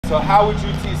So how would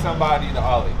you teach somebody to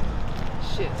ollie?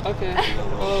 Shit, okay.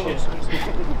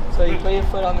 So you put your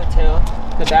foot on the tail.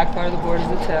 The back part of the board is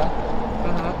the tail.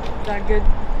 Is that good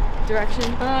direction?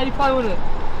 You probably want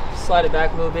to slide it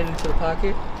back a little bit into the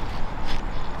pocket.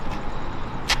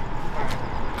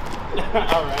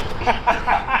 All right.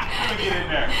 Let me get in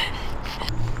there.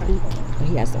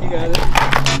 He has to You got it.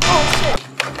 Oh shit!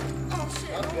 Oh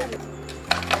shit! Okay.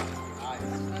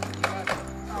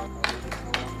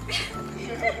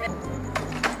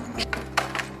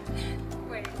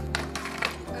 Wait.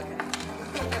 Okay.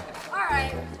 All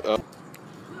right.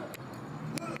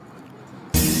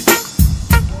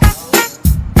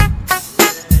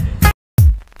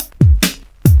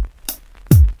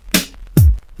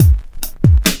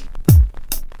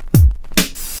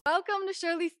 Welcome to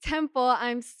Shirley's Temple.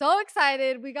 I'm so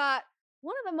excited. We got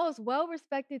one of the most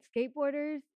well-respected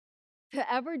skateboarders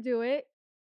to ever do it.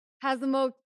 Has the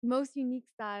most unique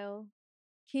style.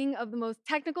 King of the most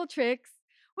technical tricks.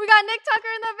 We got Nick Tucker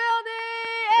in the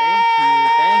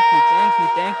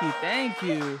building. Thank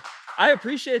you. I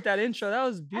appreciate that intro. That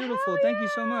was beautiful. Thank you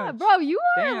so much. Bro, you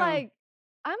are Damn. like,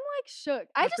 I'm like shook.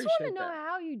 I just want to appreciate know that.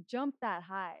 how you jumped that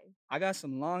high. I got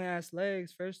some long ass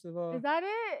legs, first of all. Is that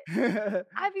it?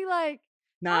 I'd be like,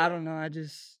 Nah, I don't know. I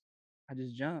just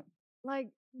jump. like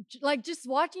just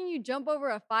watching you jump over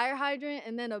a fire hydrant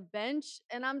and then a bench,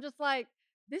 and I'm just like,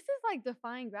 this is like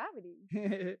defying gravity.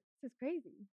 This is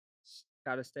crazy.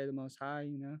 Gotta stay the most high,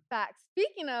 you know? Facts.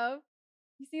 Speaking of,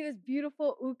 you see this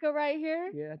beautiful uka right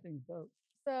here? Yeah, I think it's dope.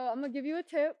 So I'm gonna give you a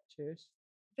tip. Cheers.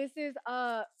 This is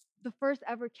the first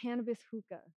ever cannabis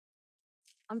hookah.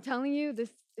 I'm telling you,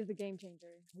 this is a game changer.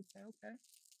 Okay.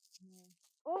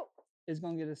 Oh, It's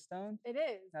gonna get us stoned. it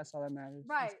is. That's all that matters.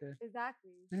 Right, That's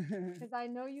exactly. good. Because I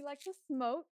know you like to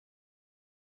smoke.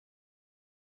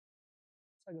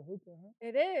 It's like a hookah, huh?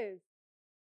 It is.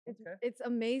 Okay. It's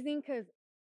amazing because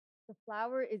the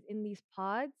flower is in these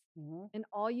pods, Uh-huh. and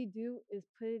all you do is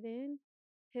put it in,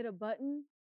 hit a button,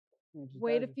 And it just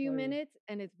wait a does it few for you. minutes,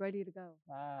 and it's ready to go.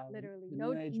 Wow. Literally. The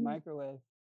No- new age n- microwave.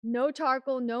 No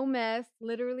charcoal, no mess,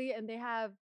 literally. And they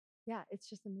have, yeah, it's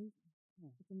just amazing. Yeah.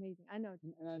 It's amazing. I know.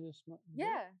 And I just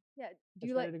Yeah, yeah. Do It's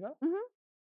you ready like? to go? Mm-hmm.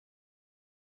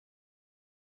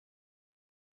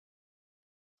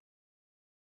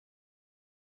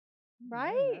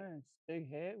 Right? Yeah, nice. Big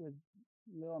hit with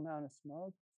little amount of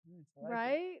smoke. Nice. I like it.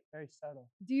 Right? Very subtle.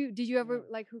 Did you ever Yeah.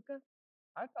 like hookah?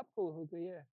 I'm cool with hookah,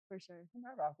 yeah. For sure. I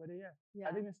might rock with it, yeah. Yeah.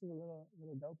 I think this is a little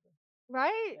doper.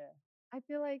 Right? Yeah, I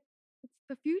feel like it's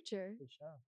the future. for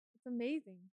sure. It's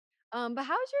amazing. But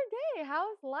how's your day?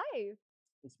 How's life?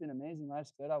 It's been amazing.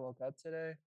 Life's good. I woke up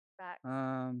today. Facts.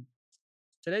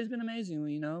 Today's been amazing.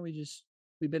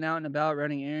 We've been out and about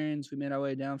running errands. We made our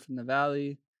way down from the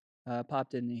valley,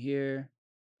 popped into here,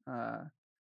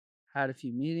 had a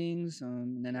few meetings,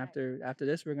 and then Nice. after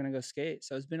this we're gonna go skate.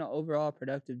 So it's been an overall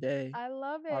productive day I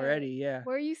love it. already. Yeah.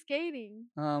 Where are you skating?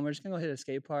 We're just gonna go hit a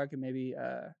skate park and maybe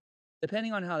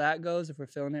depending on how that goes, if we're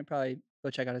feeling it, probably go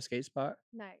check out a skate spot.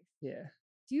 Nice. Yeah.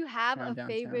 Do you have Around a downtown.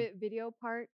 favorite video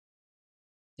part?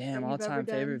 Damn, you've all ever time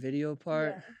favorite done? video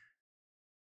part.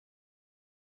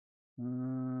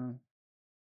 Yeah.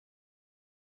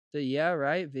 The Yeah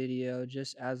Right video,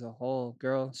 just as a whole.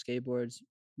 Girl Skateboards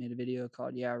made a video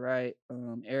called Yeah Right.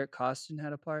 Eric Costin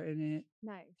had a part in it.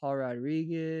 Nice. Paul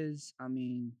Rodriguez. I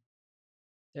mean,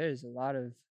 there's a lot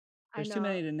of. I There's too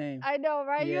many know. to name. I know,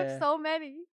 right? You have Yeah. so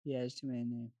many. Yeah, there's too many to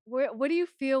name. What do you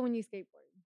feel when you skateboard?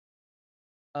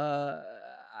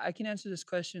 I can answer this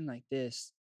question like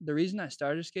this. The reason I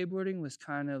started skateboarding was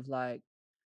kind of like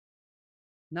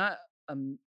not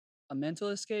a mental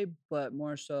escape, but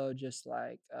more so just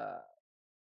like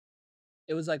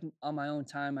it was like on my own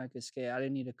time I could skate. I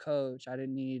didn't need a coach. I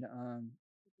didn't need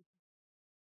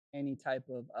any type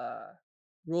of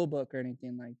rule book or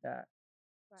anything like that.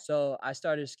 Right. So I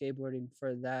started skateboarding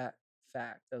for that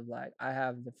fact of like I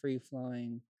have the free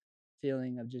flowing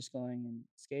feeling of just going and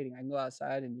skating. I can go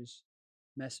outside and just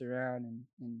mess around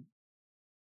and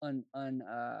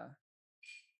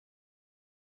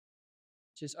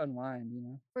just unwind, you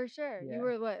know. For sure. Yeah. You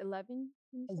were what, 11?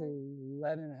 when you I was started?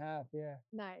 11 and a half, yeah.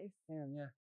 Nice. Damn, yeah.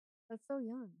 That's so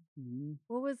young. hmm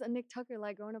What was a Nick Tucker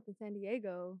like growing up in San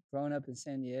Diego? Growing up in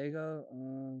San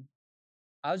Diego,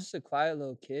 I was just a quiet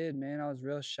little kid, man. I was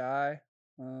real shy.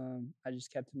 I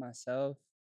just kept to myself,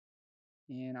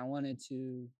 and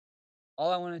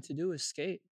all I wanted to do was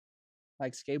skate.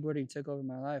 Like skateboarding took over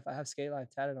my life. I have skate life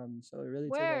tatted on me, so it really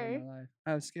took over Where? my life.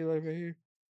 I have skate life right here.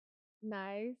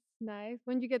 Nice, nice.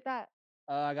 When'd you get that?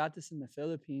 I got this in the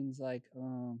Philippines, like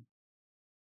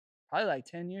probably like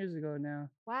 10 years ago now.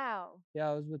 Wow. Yeah,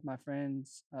 I was with my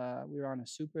friends. We were on a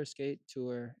super skate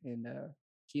tour, and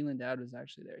Keelan Dad was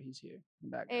actually there. He's here in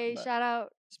the background. Hey, But shout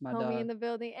out it's my homie dog. in the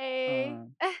building. Hey.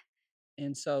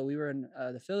 And so we were in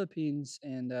the Philippines,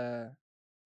 and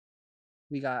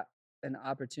we got an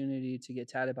opportunity to get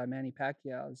tatted by Manny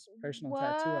Pacquiao's personal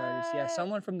tattoo artist. Yeah, What?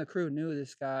 someone from the crew knew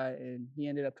this guy, and he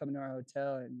ended up coming to our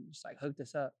hotel and just like hooked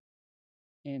us up.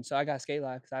 And so I got skate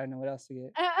lock because I didn't know what else to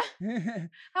get.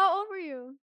 How old were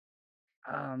you?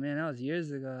 Oh man, that was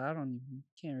years ago.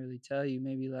 Can't really tell you.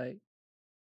 Maybe like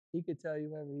he could tell you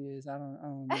whoever he is. I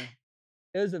don't know.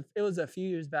 It was a few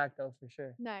years back though, for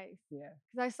sure. Nice. Yeah.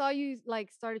 Because I saw you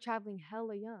like started traveling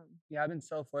hella young. Yeah, I've been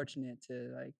so fortunate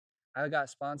to like I got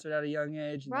sponsored at a young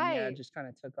age, and then yeah, it just kind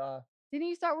of took off. Didn't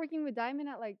you start working with Diamond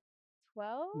at like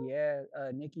 12? Yeah,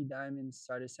 Nikki Diamond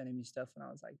started sending me stuff when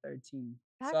I was like 13.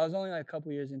 So I was only like a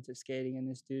couple years into skating, and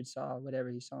this dude saw whatever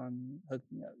he saw and hooked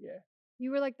me up. Yeah.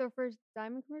 You were like their first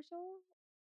Diamond commercial?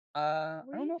 I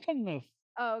don't know if I'm the.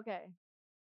 Oh, okay.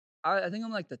 I think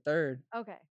I'm like the third.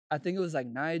 Okay. I think it was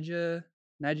like Nija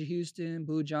Houston,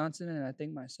 Boo Johnson, and I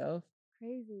think myself.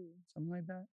 Crazy. Something like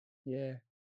that. Yeah.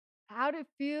 How did it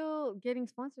feel getting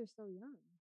sponsors so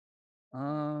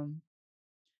young?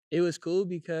 It was cool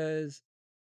because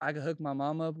I could hook my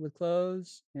mom up with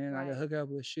clothes, and I could hook her up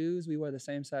with shoes. We wore the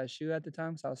same size shoe at the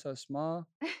time because I was so small.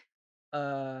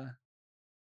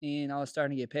 And I was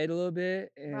starting to get paid a little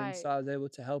bit, and so I was able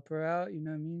to help her out. You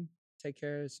know what I mean? Take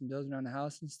care of some bills around the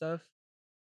house and stuff.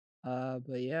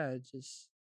 But yeah,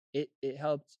 it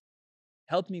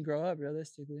helped me grow up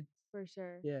realistically. For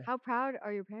sure. Yeah. How proud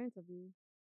are your parents of you?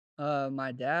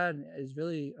 My dad is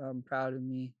really proud of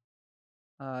me.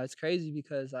 It's crazy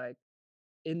because like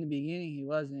in the beginning he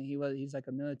wasn't. He's like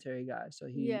a military guy, so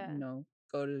he you know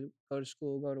go to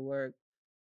school, go to work,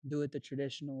 do it the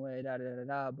traditional way, da da da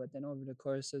da. But then over the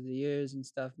course of the years and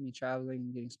stuff, me traveling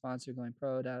and getting sponsored, going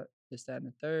pro, this, that, and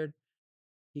the third,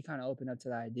 he kind of opened up to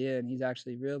the idea, and he's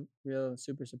actually real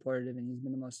super supportive, and he's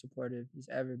been the most supportive he's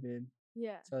ever been.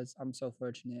 Yeah. So I'm so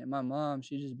fortunate. And my mom,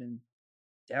 she's just been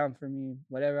down for me,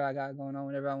 whatever I got going on,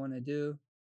 whatever I want to do,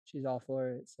 she's all for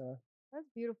it. So that's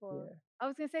beautiful. Yeah. I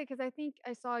was gonna say because I think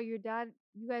I saw your dad.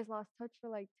 You guys lost touch for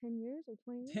like 10 years or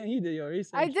 20 years. Damn, you did your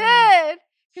research. I did.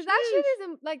 Because that shit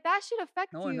isn't like that should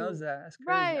affect you. No one knows that. That's crazy.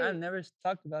 Right. I've never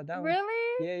talked about that one.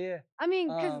 Really? Yeah. I mean,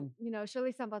 because you know,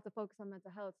 Shirley's about to focus on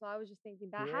mental health, so I was just thinking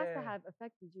that has to have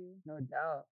affected you. No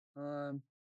doubt.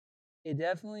 It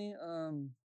definitely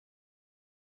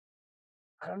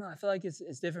I don't know. I feel like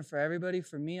it's different for everybody.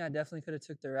 For me, I definitely could have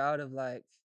took the route of like,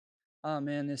 oh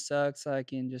man, this sucks.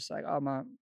 Like, and just like, oh my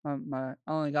I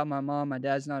only got my mom. My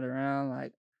dad's not around.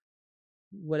 Like,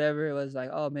 whatever it was,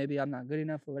 like, oh maybe I'm not good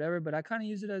enough or whatever. But I kind of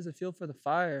used it as a fuel for the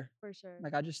fire. For sure.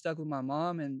 Like I just stuck with my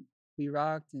mom, and we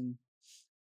rocked, and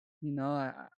you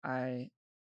know, I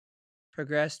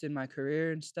progressed in my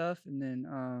career and stuff, and then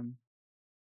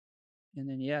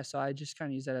yeah, so I just kind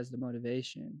of used that as the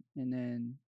motivation, and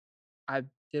then I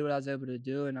did what I was able to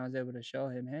do, and I was able to show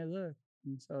him, hey, look,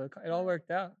 and so it all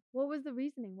worked out. What was the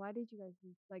reasoning? Why did you guys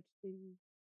like?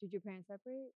 Did your parents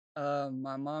separate?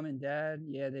 My mom and dad,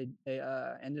 yeah, they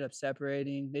ended up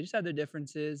separating. They just had their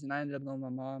differences, and I ended up going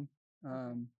with my mom.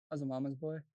 I was a mama's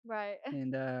boy, right?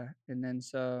 And then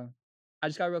so I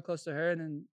just got real close to her, and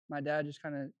then my dad just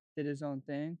kind of did his own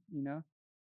thing, you know,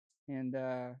 and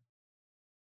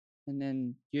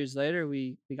then years later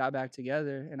we got back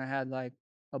together, and I had like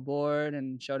a board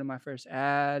and showed him my first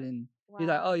ad, and he's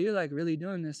like, oh, you're like really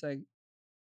doing this, like,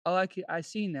 oh, I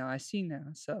see now.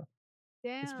 So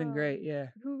damn, it's been great. Yeah.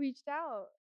 Who reached out?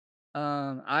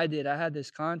 I did. I had this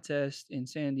contest in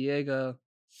San Diego,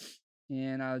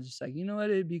 and I was just like, you know what,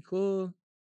 it'd be cool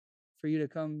for you to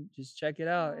come just check it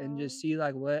out and just see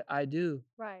like what I do.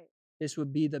 Right. This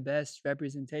would be the best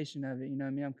representation of it. You know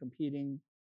what I mean? I'm competing.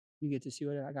 You get to see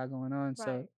what I got going on. Right.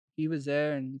 So he was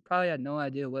there, and he probably had no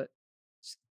idea what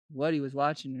he was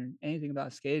watching or anything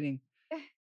about skating.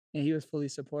 And he was fully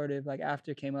supportive. Like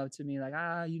after came up to me like,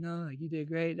 you know, like you did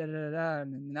great, da da da da.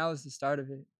 And that was the start of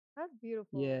it. That's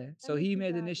beautiful. Yeah. So he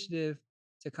made the initiative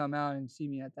to come out and see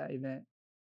me at that event.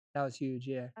 That was huge.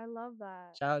 Yeah. I love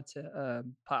that. Shout out to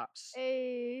Pops.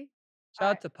 Hey.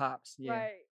 Shout out to Pops. Yeah.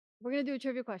 Right. We're gonna do a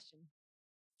trivia question.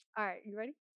 All right, you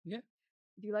ready? Yeah.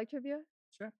 Do you like trivia?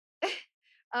 Sure.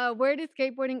 Where did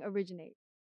skateboarding originate?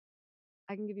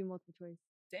 I can give you multiple choice.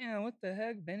 Damn, what the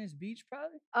heck? Venice Beach,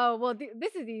 probably? Oh, well,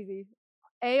 this is easy.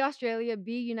 A, Australia.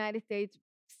 B, United States.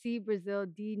 C, Brazil.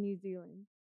 D, New Zealand.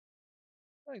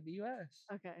 I like the U.S.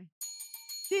 Okay.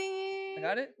 Ding! I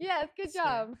got it? Yes, good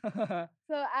job.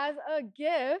 So as a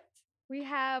gift, we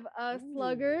have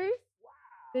sluggers.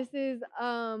 This is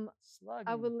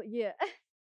Slugging. yeah.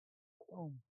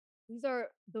 Boom. These are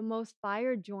the most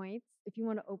fire joints. If you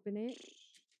want to open it,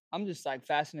 I'm just like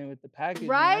fascinated with the package.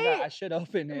 right? I should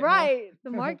open it. Huh? Right. The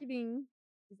marketing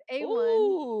is A1.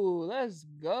 Ooh, let's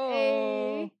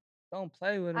go. Don't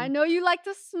play with them. I know you like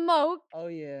to smoke. Oh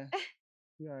yeah.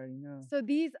 You already know. So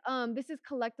these this is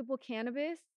collectible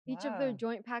cannabis. Each of their Wow.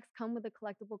 joint packs come with a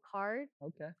collectible card.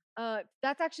 Okay.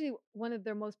 That's actually one of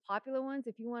their most popular ones.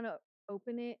 If you want to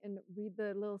open it and read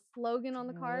the little slogan on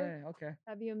the No card, way. Okay.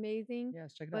 that'd be amazing. Yeah,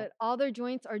 let's check it But out. all their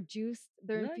joints are juiced.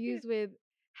 They're You like infused it? with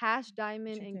hash,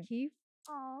 diamond, you and think? keef.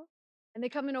 Aw. And they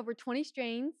come in over 20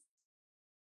 strains.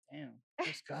 Damn.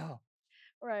 Let's go.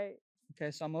 Right.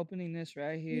 Okay, so I'm opening this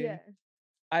right here. Yeah.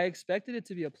 I expected it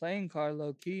to be a playing card,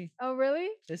 low key. Oh, really?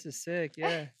 This is sick.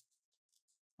 Yeah.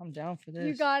 I'm down for this.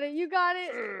 You got it. You got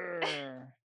it.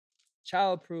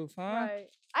 Childproof, huh? Right.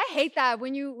 I hate that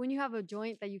when you have a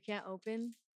joint that you can't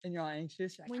open. And you're all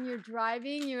anxious. Like, When you're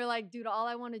driving, you're like, dude, all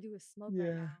I want to do is smoke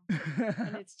right now.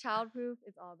 And it's childproof.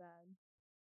 It's all bad.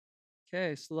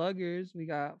 Okay, sluggers. We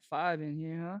got 5 in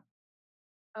here, huh?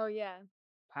 Oh yeah.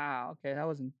 Wow. Okay, that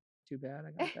wasn't too bad.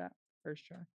 I got that first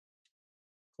try.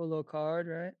 Cool little card,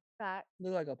 right? Fact.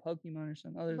 Look like a Pokemon or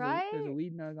something. Oh, there's a Right?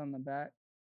 weed nug on the back.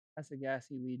 That's a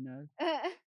gassy weed nug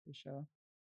for sure.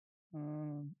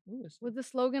 What's Was the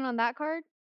slogan on that card?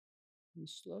 the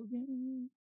slogan?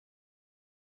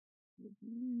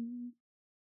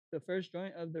 The first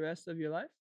joint of the rest of your life?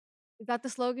 Is that the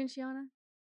slogan, Shiana?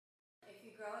 If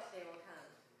you grow it, they will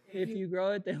come. If you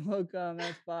grow it, they will come.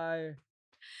 That's fire.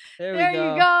 There There we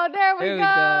go. you go. There we There we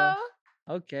go.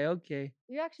 go. Okay.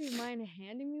 You actually mind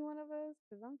handing me one of those?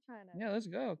 Because I'm trying to. Yeah, let's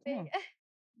go. Come on.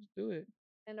 Let's do it.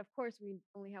 And of course, we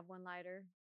only have one lighter,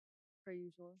 per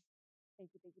usual. Thank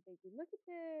you. Look at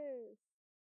this.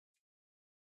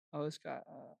 Oh, it's got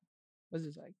what's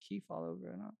this, like keef all over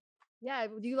it? Huh? Yeah.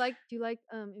 Do you like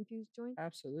infused joints?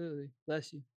 Absolutely.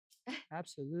 Bless you.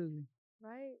 Absolutely.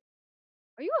 Right.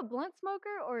 Are you a blunt smoker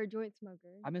or a joint smoker?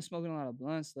 I've been smoking a lot of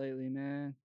blunts lately,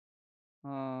 man.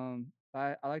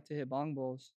 I like to hit bong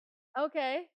bowls.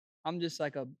 Okay. I'm just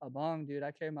like a bong dude.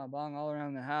 I carry my bong all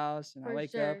around the house, and I For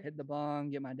wake sure. up, hit the bong,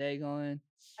 get my day going.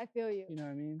 I feel you. You know what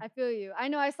I mean? I feel you. I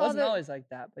know. I saw Wasn't always like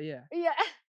that, but yeah. Yeah.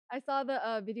 I saw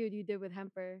the video you did with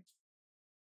Hemper.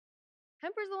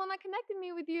 Hemper's the one that connected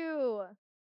me with you.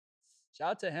 Shout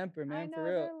out to Hemper, man, I know, for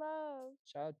real. they're love.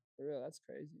 Shout out for real. That's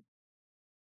crazy.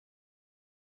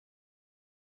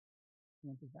 You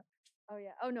want this back? Oh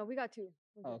yeah. Oh no, we got 2.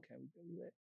 We're Oh, good. okay, we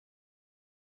lit.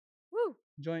 Woo.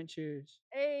 Joint cheers.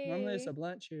 Hey. Normally it's a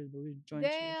blunt cheers, but we joint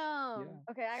cheers. Damn.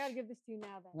 Yeah. Okay, I gotta give this to you now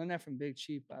I then. learned that from Big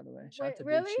Chief, by the way. Shout out to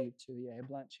really? Big Chief too. Yeah,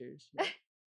 blunt cheers. Yeah.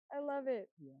 I love it.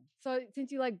 Yeah. So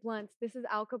since you like blunts, this is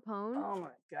Al Capone. Oh my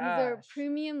These gosh. are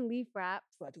premium leaf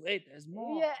wraps. But wait, there's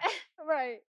more. Yeah,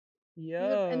 right.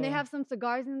 Yo. And they have some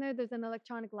cigars in there. There's an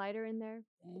electronic lighter in there.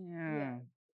 Yeah.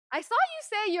 I saw you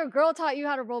say your girl taught you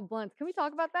how to roll blunts. Can we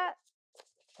talk about that?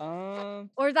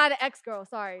 Or is that an ex-girl?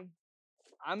 Sorry.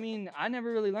 I mean, I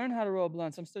never really learned how to roll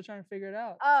blunts. I'm still trying to figure it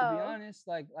out. To be Oh. honest,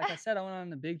 like I said, I went on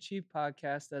the Big Chief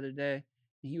podcast the other day, and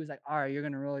he was like, "All right, you're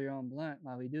gonna roll your own blunt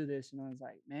while we do this." And I was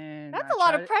like, "Man, That's I a lot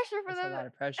tried of it. pressure for That's them. a lot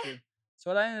of pressure." So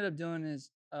what I ended up doing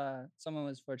is, someone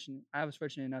was fortunate. I was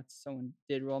fortunate enough that someone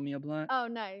did roll me a blunt, Oh,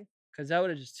 nice. because that would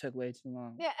have just took way too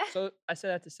long. Yeah. So I said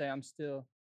that to say I'm still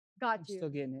Got you. still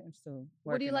getting it. I'm still working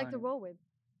What do you like on to it. roll with?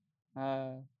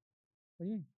 What do you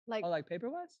mean? Like Like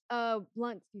paper-wise?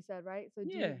 blunts, you said, right? So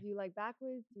Yeah. do you like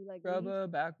backwoods? Do you like leaf? Grubba,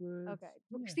 backwoods. Okay.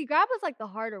 Yeah. See, grabba's like the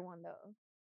harder one though.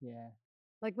 Yeah.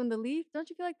 Like when the leaf, don't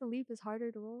you feel like the leaf is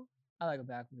harder to roll? I like a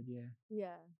backwood, yeah.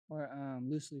 Yeah. Or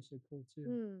loose leaves are cool too.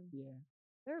 Mm. Yeah.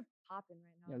 They're popping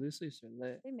right now. Yeah, loose leaves are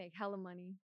lit. They make hella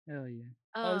money. Hell yeah.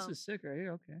 Oh, this is sick right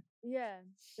here. Okay. Yeah.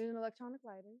 There's an electronic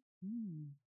lighter.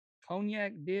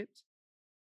 Cognac dipped.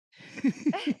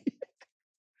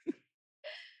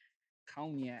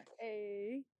 Cognac.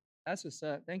 Hey. That's what's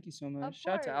up. Thank you so much. Of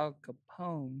Shout out to course. Al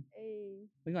Capone. Hey.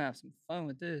 We're gonna have some fun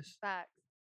with this. Facts.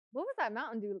 What was that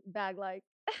Mountain Dew bag like?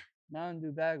 Mountain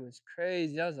Dew bag was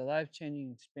crazy. That was a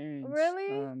life-changing experience. Really?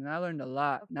 And I learned a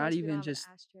lot. Of Not course we don't even have an just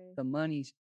ashtray. the money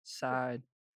side,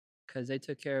 because they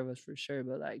took care of us for sure,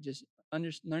 but like just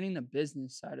learning the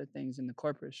business side of things and the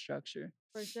corporate structure.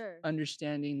 For sure.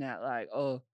 Understanding that, like,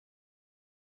 oh,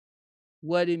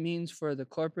 what it means for the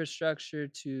corporate structure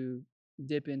to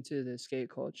dip into the skate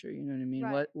culture. You know what I mean?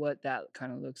 Right. What that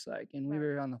kind of looks like. And we Right.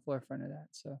 were on the forefront of that.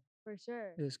 So For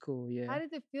sure. it was cool. How Yeah.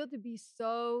 does it feel to be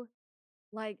so,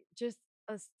 like, just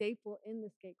a staple in the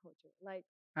skate culture? Like,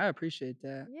 I appreciate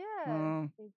that. yeah.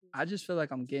 Thank you. I just feel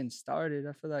like I'm getting started.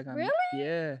 I feel like I'm Really?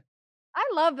 Yeah. I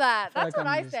love that. feel That's like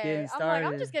what I'm I just say. getting I'm like, I'm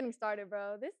started. just getting started,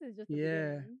 bro. This is just the Yeah,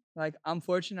 beginning. like I'm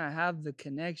fortunate I have the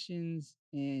connections,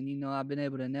 and I've been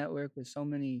able to network with so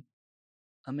many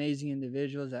amazing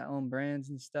individuals that own brands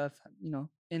and stuff,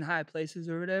 in high places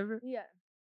or whatever. Yeah.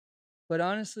 But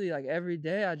honestly, like every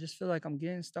day, I just feel like I'm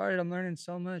getting started. I'm learning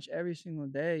so much every single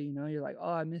day. You're like,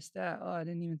 oh, I missed that. Oh, I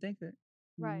didn't even think that.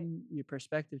 Right. Your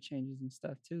perspective changes and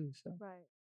stuff too. So Right.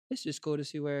 it's just cool to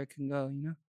see where it can go.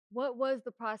 What was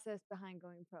the process behind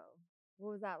going pro?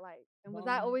 What was that like? And was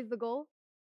that Um, always the goal?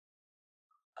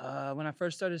 When I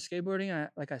first started skateboarding,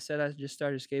 like I said, I just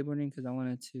started skateboarding because I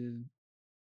wanted to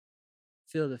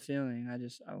feel the feeling.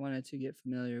 I wanted to get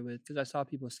familiar with, because I saw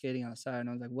people skating outside, and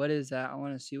I was like, what is that? I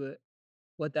want to see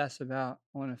what that's about.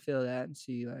 I want to feel that and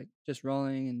see, like, just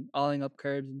rolling and alling up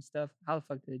curbs and stuff. How the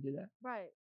fuck did they do that? Right.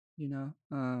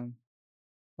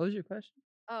 What was your question?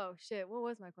 Oh shit. What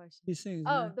was my question? These things,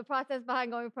 Oh, man. the process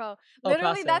behind going pro. Oh, Literally,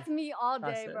 process. that's me all day,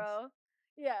 Process. bro.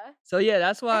 Yeah. So yeah,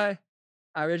 that's why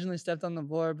I originally stepped on the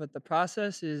board. But the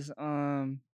process is,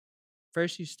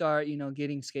 first you start,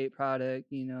 getting skate product.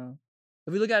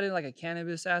 If we look at it like a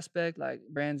cannabis aspect, like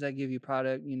brands that give you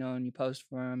product, and you post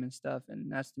for them and stuff,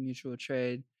 and that's the mutual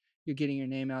trade. You're getting your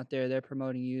name out there. They're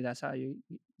promoting you. That's how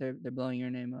they're blowing your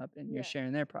name up, and Yeah. you're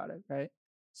sharing their product, right?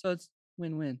 So it's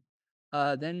win-win.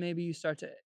 Then maybe you start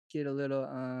to get a little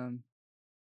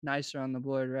nicer on the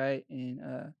board, right?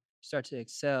 And start to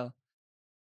excel.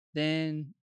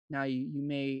 Then now you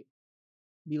may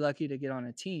be lucky to get on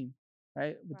a team,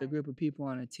 right? With a Right. group of people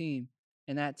on a team.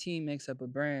 And that team makes up a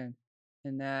brand.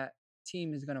 And that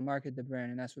team is going to market the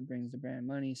brand. And that's what brings the brand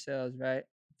money, sales, right?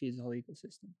 Feeds the whole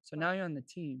ecosystem. So now you're on the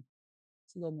team.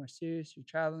 It's a little more serious. You're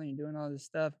traveling, you're doing all this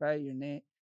stuff, right?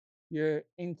 You're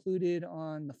included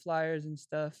on the flyers and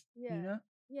stuff, Yeah.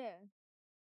 Yeah.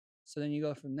 So then you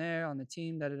go from there on the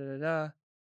team, da da da da da.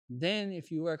 Then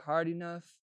if you work hard enough,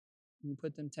 you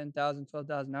put them 10,000,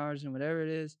 12,000 hours in whatever it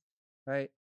is, right?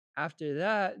 After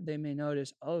that, they may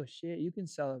notice, oh shit, you can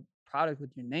sell a product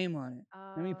with your name on it.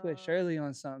 Let me put Shirley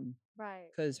on something. Right.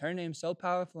 Because her name's so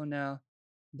powerful now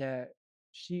that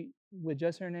with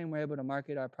just her name, we're able to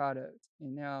market our product.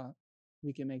 And now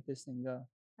we can make this thing go.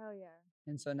 Hell yeah.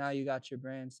 And so now you got your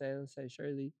brand. Let's say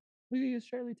Shirley. We could use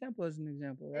Shirley Temple as an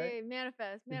example, right? Hey,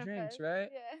 manifest. The drinks, right?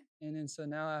 Yeah. And then so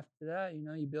now after that,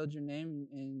 you build your name,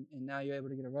 and now you're able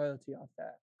to get a royalty off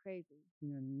that. Crazy. You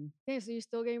know what I mean? Okay, so you're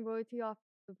still getting royalty off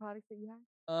the products that you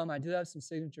have? I do have some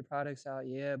signature products out,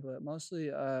 yeah, but mostly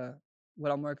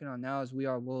what I'm working on now is We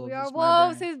Are Wolves. We Are It's my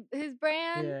Wolves, brand. his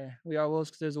brand. Yeah, We Are Wolves,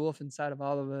 because there's a wolf inside of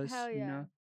all of us. Hell yeah.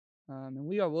 And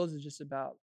We Are Wolves is just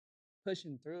about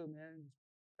pushing through, man,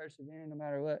 just persevering no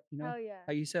matter what. Hell yeah.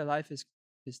 Like you said, life is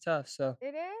tough, so It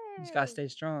is. you just gotta stay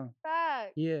strong.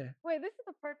 Fact. Yeah. Wait, this is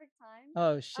the perfect time.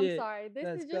 Oh shit. I'm sorry. This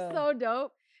Let's is just go. so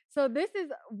dope. So this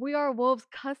is We Are Wolves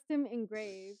custom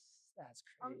engraved. That's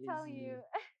crazy. I'm telling you,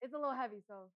 it's a little heavy,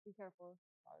 so be careful.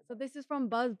 So this is from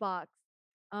BuzzBox.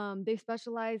 They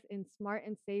specialize in smart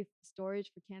and safe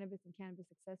storage for cannabis and cannabis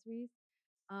accessories.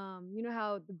 You know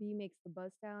how the bee makes the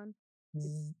buzz sound?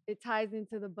 It ties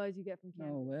into the buzz you get from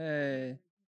cannabis. No way.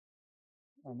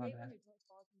 Oh my bad.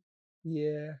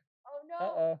 Yeah. Oh no.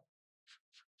 Uh-oh.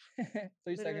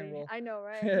 3-second Literally, rule. I know,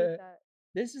 right? I hate that.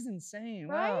 This is insane.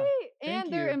 Wow. Right? Thank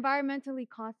And they're you. environmentally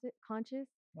conscious.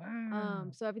 Wow.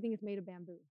 So everything is made of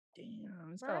bamboo.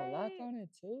 Damn, it's got a lock Right? on it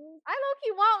too. I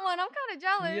low-key want one. I'm kind of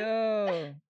jealous. Yo,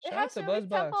 It shout out has to Shirley's BuzzBox.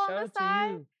 Temple on Shout the out to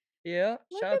side. you. Yeah,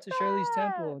 Look shout out at to Shirley's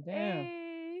that. Temple. Damn,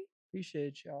 Hey.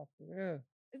 appreciate y'all for real.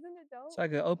 Isn't it dope? So I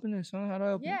could open this, huh? How do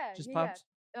I open Yeah, it? Just yeah, pops.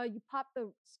 yeah. You pop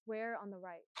the square on the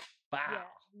right. Wow.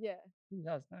 Yeah. Ooh,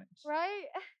 that was nice. Right?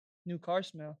 New car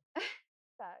smell.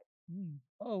 Fact.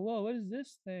 Oh, whoa, what is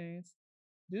this thing?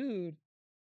 Dude.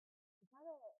 Is that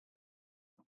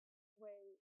a...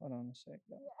 Wait. Hold on a sec.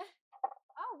 Yeah.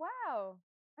 Oh, wow.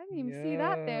 I didn't even see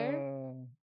that there.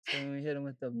 So when we hit him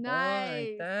with the bun Nice.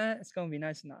 like that, it's going to be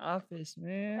nice in the office,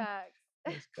 man. Facts.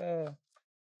 Let's go.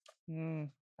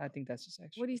 I think that's just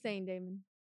extra. What are you saying, Damon?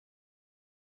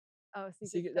 Oh,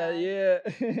 secret that, stash.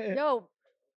 yeah. Yo,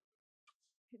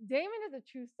 Damon is a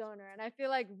true stoner, and I feel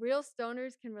like real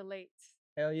stoners can relate.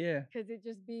 Hell yeah. Because it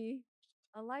just be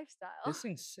a lifestyle. This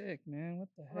thing's sick, man. What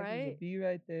the heck? There's Right? a bee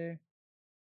right there.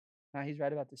 Nah, he's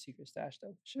right about the secret stash,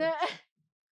 though. Nah.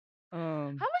 How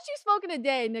much you smoking a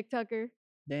day, Nick Tucker?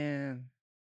 Damn.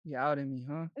 You outed me,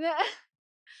 huh?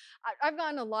 I've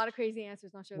gotten a lot of crazy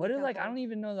answers on Shirley What are, Temple. like, I don't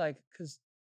even know, like, because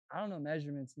I don't know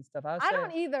measurements and stuff. I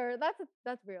don't either.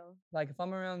 That's real. Like, if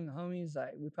I'm around the homies,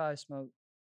 like, we probably smoke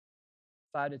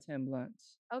 5 to 10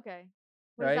 blunts. Okay.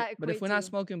 What Right? does that But if equate we're not to?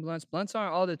 smoking blunts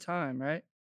aren't all the time, right?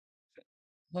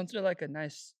 Blunts are like a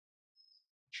nice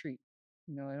treat.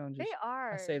 You know, I don't They just.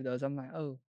 are. I save those. I'm like,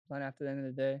 oh, blunt after the end of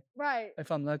the day. Right.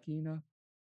 If I'm lucky, you know.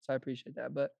 So I appreciate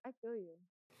that. But I feel you.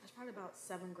 That's probably about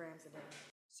 7 grams a day.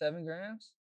 7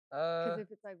 grams? Because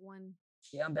if it's like one.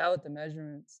 Yeah, I'm bad with the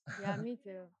measurements. Yeah, me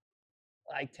too.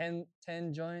 Like 10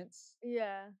 joints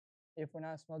Yeah. if we're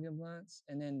not smoking blunts.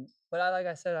 And then, but like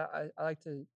I said, I like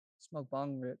to smoke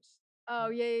bong rips. Oh,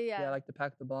 yeah. Yeah, I like to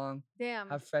pack the bong. Damn.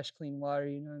 Have fresh, clean water,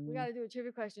 you know what I mean? We got to do a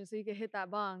trivia question so you can hit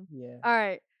that bong. Yeah. All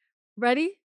right.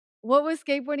 Ready? What was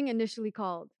skateboarding initially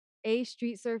called? A,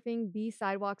 street surfing. B,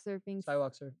 sidewalk surfing.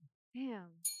 Sidewalk surfing. Damn.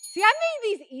 See, I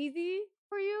made these easy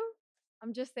for you.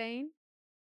 I'm just saying.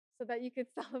 So that you could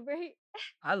celebrate.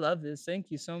 I love this. Thank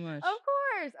you so much. Of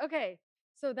course. Okay.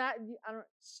 So that, I don't.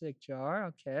 Sick jar.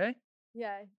 Okay.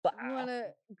 Yeah. Bah. You want to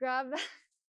grab that?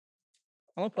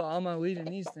 I'm gonna put all my weed in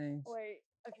these things. Wait.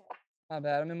 Okay. My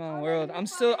bad. I'm in my own Oh, no, world. you're I'm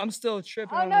fine. still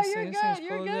tripping Oh, on no, this you're thing. This thing's good.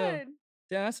 You're cool as hell. good.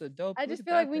 Damn, that's a dope. I look just at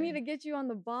feel that like we need to thing. get you on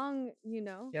the bong, you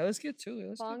know? Yeah, let's get to it.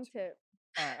 Let's Bong get to it.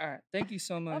 tip. All right. Thank you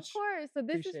so much. Of course. So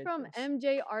this is Appreciate from this.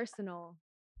 MJ ARSNENAL.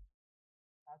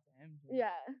 Yeah.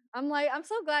 I'm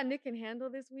so glad Nick can handle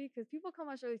this week because people come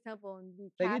on Shirley's Temple and be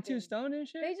They capping. get too stoned and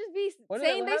shit? They just be What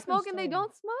saying they happens smoke to and they them?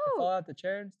 don't They fall smoke. out the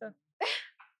chair and stuff?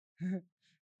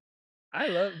 I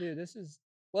love, dude, this is,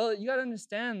 well, you gotta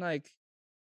understand, like,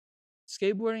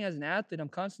 skateboarding as an athlete, I'm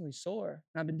constantly sore.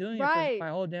 And I've been doing it Right. for my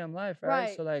whole damn life, right?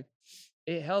 Right. So, like,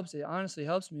 it helps. It honestly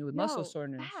helps me with muscle Yo,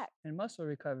 soreness facts. and muscle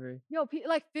recovery. Yo,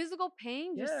 like physical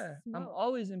pain? Just Yeah, I'm smoke.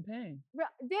 always in pain.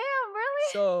 Damn,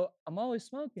 really? So, I'm always Do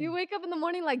smoking. you wake up in the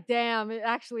morning like, damn, it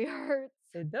actually hurts?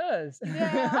 It does.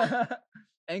 Yeah.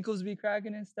 Ankles be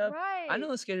cracking and stuff. Right. I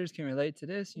know skaters can relate to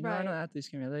this. You know, I know Right. athletes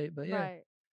can relate. But yeah, Right.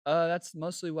 That's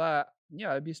mostly why,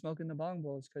 I'd be smoking the bong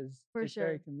bowls because For it's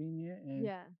very sure. convenient and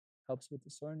Yeah. helps with the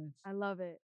soreness. I love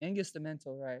it. And gets the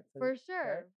mental right. For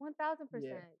sure.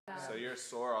 1000%. So you're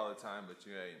sore all the time, but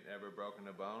you ain't never broken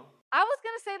a bone? I was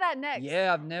going to say that next.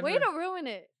 Yeah, I've never. Way to ruin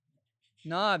it.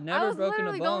 No, I've I never was broken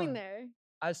a literally bone. going there.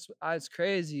 It's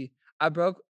crazy. I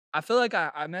feel like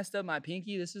I messed up my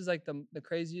pinky. This is like the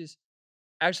craziest.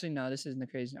 Actually, no, this isn't the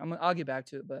craziest. I'll get back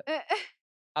to it, but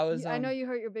I was. I know you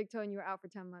hurt your big toe and you were out for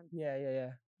 10 months.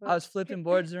 Yeah. But I was flipping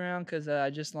boards around because I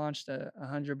just launched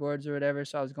 100 boards or whatever.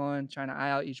 So I was trying to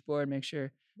eye out each board, make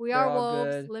sure We they're Are all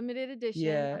Wolves, good. limited edition,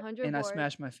 Yeah, 100 and boards. I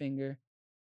smashed my finger.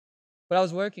 But I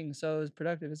was working, so it was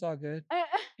productive. It's all good.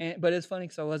 But it's funny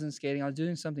because I wasn't skating. I was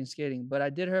doing something skating. But I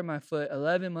did hurt my foot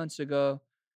 11 months ago,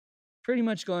 pretty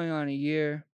much going on a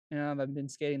year. And I've been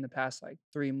skating the past like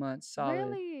 3 months solid.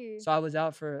 Really? So I was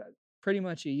out for pretty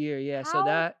much a year. Yeah, so How-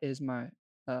 that is my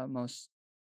most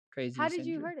crazy. How did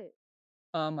you hurt it?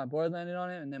 My board landed on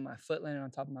it, and then my foot landed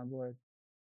on top of my board.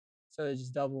 So it's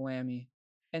just double whammy.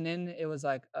 And then it was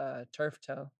like turf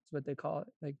toe. That's what they call it,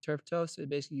 like turf toe. So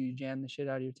basically, you jam the shit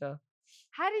out of your toe.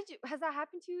 Has that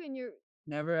happened to you in your?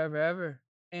 Never, ever.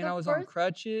 And The I was on first-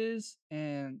 crutches,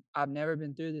 and I've never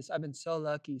been through this. I've been so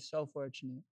lucky, so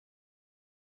fortunate.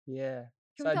 Yeah.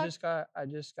 Can So we I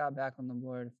just got back on the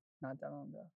board not that long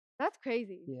ago. That's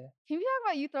crazy. Yeah. Can we talk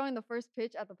about you throwing the first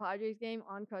pitch at the Padres game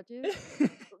on crutches?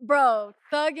 Bro,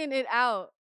 thugging it out.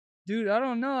 Dude, I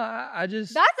don't know. I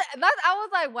just That's I was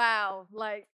like, wow.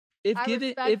 Like, I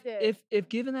respect it. if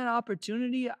given that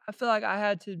opportunity, I feel like I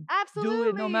had to absolutely. do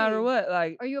it no matter what.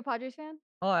 Like, Are you a Padres fan?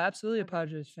 oh, absolutely a Okay,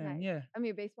 Padres fan. nice. Yeah, I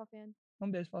mean, a baseball fan. I'm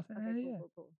a baseball fan. Okay, yeah.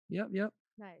 cool. Yep.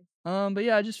 Nice. But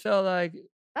yeah, I just felt like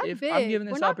That's if big. I'm given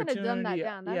this We're not gonna opportunity, dumb that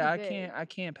down. That's yeah, big. I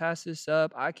can't pass this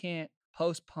up. I can't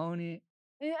postpone it.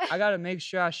 Yeah. I gotta make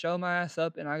sure I show my ass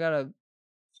up, and I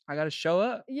gotta show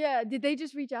up. Yeah. Did they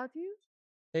just reach out to you?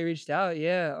 They reached out,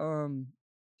 yeah.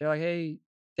 They're like, hey,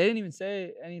 they didn't even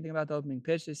say anything about the opening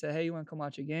pitch. They said, hey, you want to come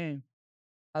watch a game?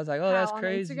 I was like, oh, that's How,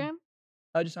 crazy. On Instagram?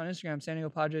 Oh, just on Instagram. San Diego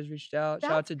Padres reached out.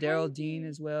 Shout out to That's Daryl Dean crazy.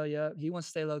 as well. Yep, he wants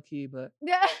to stay low key, but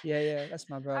Yeah. yeah, that's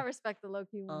my bro. I respect the low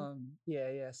key one.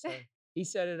 Yeah. So he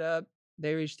set it up.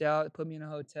 They reached out, put me in a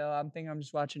hotel. I'm thinking I'm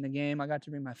just watching the game. I got to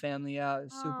bring my family out.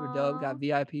 It's super dope. Aw. Got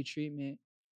VIP treatment.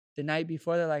 The night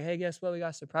before, they're like, hey, guess what? We got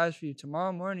a surprise for you.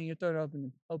 Tomorrow morning, you're throwing up in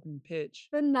the opening pitch.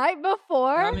 The night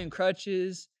before? And I'm in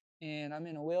crutches, and I'm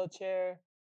in a wheelchair,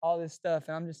 all this stuff.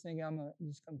 And I'm just thinking I'm going to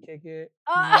just come kick it.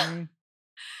 You know what I mean?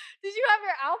 Did you have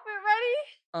your outfit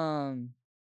ready?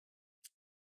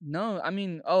 No, I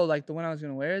mean, like the one I was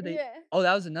going to wear. Yeah. Oh,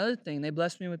 that was another thing. They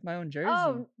blessed me with my own jersey.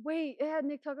 Oh, wait. It had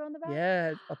Nick Tucker on the back?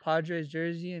 Yeah, a Padres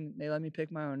jersey, and they let me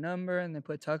pick my own number, and they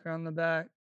put Tucker on the back.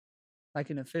 Like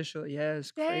an official. Yeah,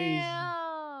 it's crazy.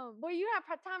 Damn. Well, you didn't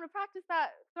have time to practice that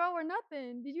throw or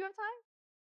nothing. Did you have time?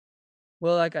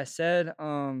 Well, like I said,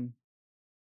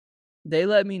 they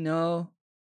let me know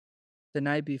the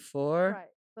night before, Right.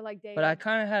 But like day but I of.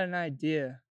 kind of had an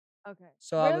idea. Okay.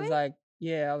 So I was Really? like,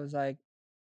 yeah, I was like,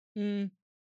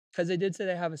 because they did say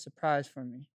they have a surprise for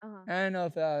me. Uh-huh. I don't know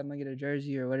if I'm gonna get a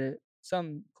jersey or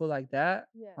something cool like that.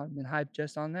 Yeah. I've been hyped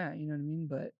just on that, you know what I mean?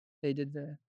 But they did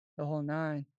the whole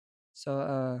nine.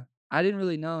 So I didn't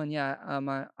really know, and yeah,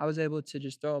 I was able to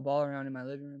just throw a ball around in my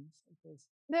living room just like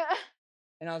this.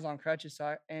 And I was on crutches,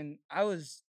 I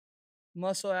was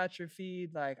muscle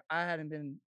atrophied, like I hadn't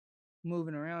been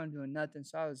moving around doing nothing,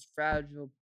 so I was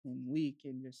fragile and weak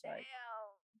and just like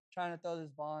trying to throw this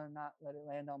ball and not let it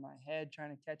land on my head, trying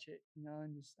to catch it,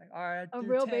 and just like, all right, I A threw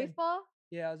real 10. baseball?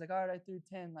 Yeah, I was like, all right, I threw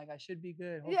 10. Like, I should be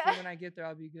good. Yeah. Hopefully, when I get there,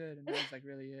 I'll be good. And that was like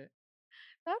really it.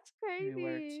 That's And it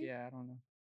worked. crazy. Yeah, I don't know.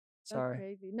 That's Sorry.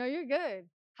 crazy. No, you're good.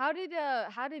 How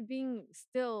did being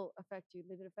still affect you?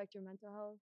 Did it affect your mental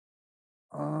health?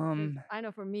 'Cause I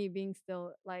know for me, being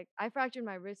still, like, I fractured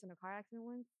my wrist in a car accident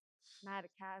once, and I had a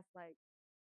cast. Like,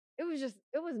 it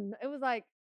was like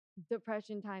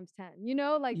depression times 10.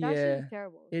 Like that shit is Yeah,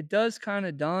 terrible. it does kind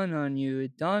of dawn on you.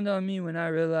 It dawned on me when I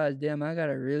realized, damn, I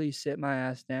gotta really sit my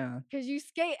ass down. Cause you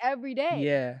skate every day.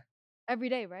 Yeah, Every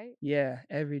day, right? yeah,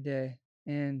 every day.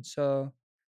 And so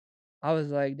I was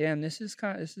like, damn, this is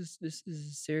a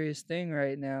serious thing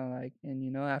right now. Like,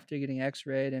 and after getting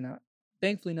X-rayed, and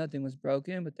thankfully nothing was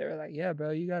broken, but they were like, yeah,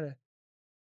 bro, you're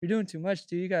doing too much,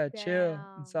 dude. You gotta chill.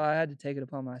 And so Damn. I had to take it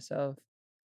upon myself.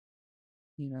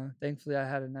 Thankfully I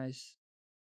had a nice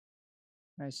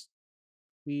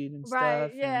weed and Right,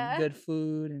 stuff, and yeah. good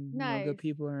food, and good Nice.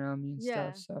 people around me and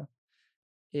Yeah. stuff. So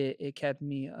it kept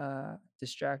me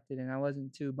distracted, and I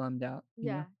wasn't too bummed out.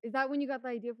 Yeah. Is that when you got the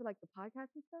idea for like the podcast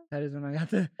and stuff? That is when I got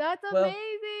the That's well,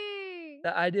 amazing.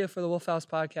 the idea for the Wolfhouse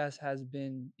Podcast has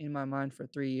been in my mind for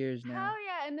 3 years now. Hell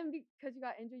yeah. And then because you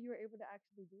got injured, you were able to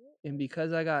actually do it? And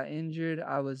because I got injured,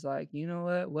 I was like, you know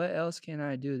what? What else can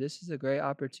I do? This is a great I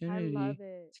opportunity love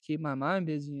it. to keep my mind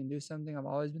busy and do something I've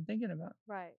always been thinking about.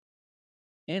 Right.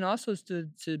 And also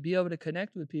to be able to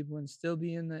connect with people and still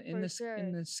be in For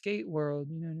sure. the skate world,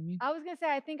 you know what I mean? I was gonna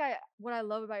say, I think what I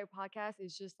love about your podcast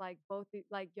is just like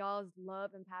like y'all's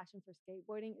love and passion for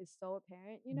skateboarding is so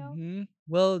apparent,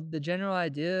 Well, the general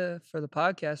idea for the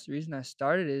podcast, the reason I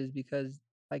started it is because,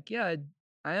 like, yeah,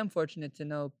 I am fortunate to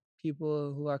know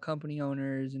people who are company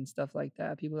owners and stuff like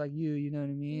that. People like you know what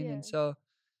I mean? Yeah. And so,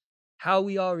 how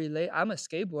we all relate. I'm a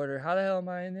skateboarder. How the hell am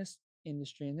I in this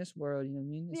industry, in this world? You know what I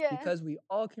mean? It's Yeah. because we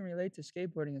all can relate to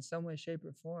skateboarding in some way, shape,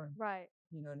 or form. Right.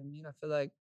 You know what I mean? I feel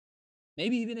like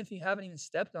maybe even if you haven't even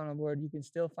stepped on a board, you can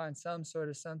still find some sort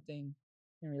of something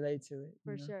and relate to it.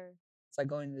 For sure. It's like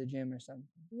going to the gym or something.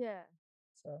 Yeah.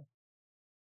 So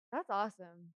That's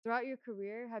awesome. Throughout your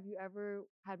career, have you ever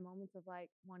had moments of like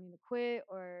wanting to quit,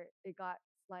 or it got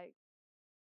like,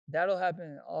 that'll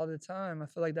happen all the time. I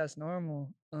feel like that's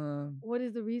normal. what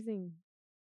is the reason?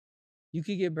 You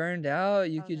could get burned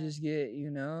out. You could Okay. just get,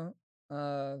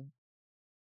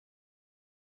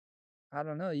 I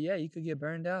don't know. Yeah, you could get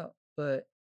burned out. But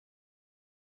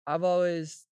I've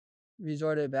always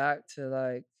resorted back to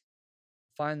like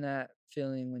find that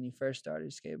feeling when you first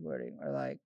started skateboarding, or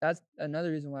like that's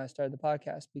another reason why I started the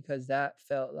podcast, because that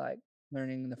felt like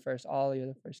learning the first ollie or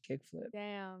the first kickflip.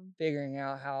 Damn. Figuring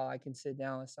out how I can sit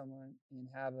down with someone and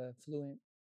have a fluent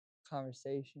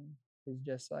conversation is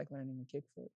just like learning a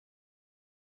kickflip.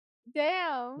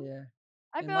 Damn. Yeah.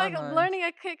 I In feel my like mind. learning a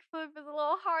kickflip is a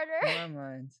little harder. In my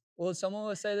mind. Well, someone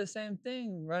would say the same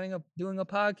thing. Doing a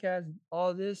podcast,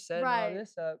 all this, setting all Right.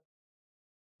 this up.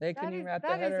 They couldn't even wrap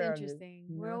their That head is around interesting.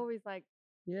 it. We're always like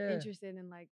Yeah. interested in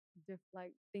like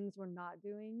like things we're not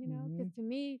doing, because to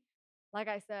me, like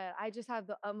I said, I just have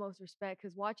the utmost respect,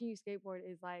 because watching you skateboard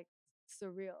is like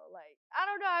surreal. Like, I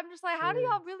don't know, I'm just like, how do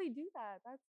y'all really do that?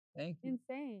 That's Thank you.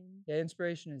 insane. Yeah,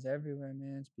 inspiration is everywhere,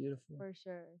 man. It's beautiful. For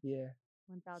sure. Yeah.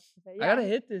 1000%. I gotta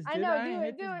hit this, I dude. know, I do ain't it,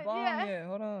 hit do this it, bong yeah. yet.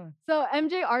 Hold on. So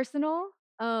MJ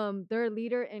ARSNENAL, they're a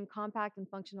leader in compact and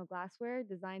functional glassware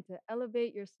designed to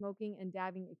elevate your smoking and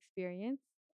dabbing experience.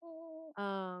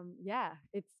 Yeah,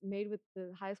 it's made with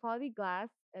the highest quality glass.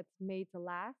 It's made to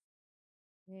last.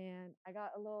 And I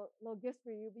got a little gift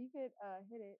for you, but you could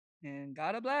hit it. And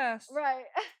got a blast. Right.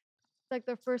 It's like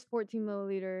their first 14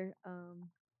 milliliter.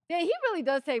 Yeah, he really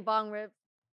does take bong rips.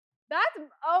 That's,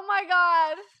 oh my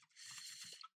God.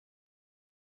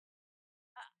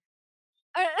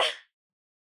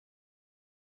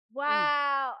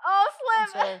 Wow. Oh, I'm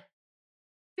Slim. sorry.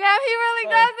 Damn, he really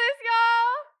Sorry. does this,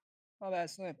 y'all. My bad,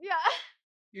 Slim. Yeah.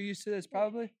 You're used to this,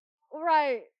 probably?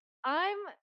 Right.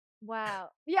 Wow.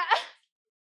 Yeah.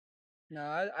 No,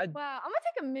 Wow. I'm gonna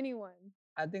take a mini one.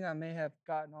 I think I may have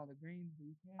gotten all the greens. But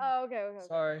you can. Oh, okay.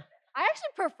 Sorry. I actually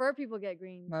prefer people get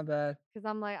green. My bad. Because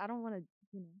I'm like, I don't want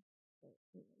to,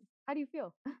 How do you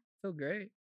feel? Feel great.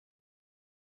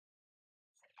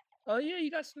 Oh yeah, you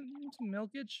got some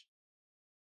milkage.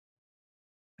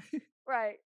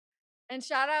 Right. And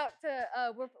shout out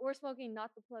to we're smoking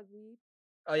Not the Plug weed.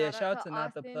 Oh yeah, Shout out shout out to to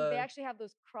Not the Austin. Plug. They actually have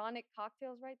those chronic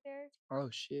cocktails right there. Oh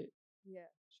shit. Yeah.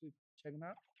 Should check them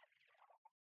out.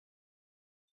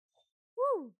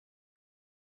 Woo.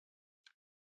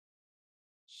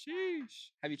 Sheesh.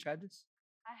 Have you tried this?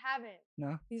 I haven't.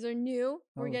 No. These are new.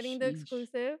 We're Oh, getting the sheesh.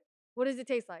 exclusive. What does it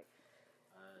taste like?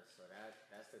 So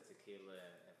that's the tequila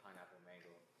and pineapple mango.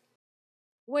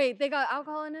 Wait, they got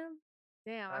alcohol in them?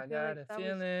 Damn, I feel got like a that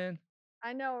feeling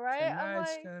I know, right? I'm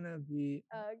tonight's like, gonna be.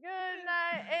 a good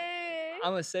night. Hey.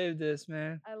 I'm gonna save this,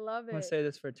 man. I love I'm gonna it. save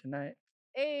this for tonight.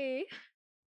 Hey.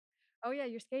 Oh yeah,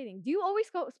 you're skating. Do you always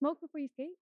smoke before you skate?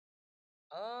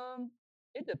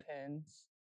 It depends.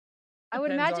 I would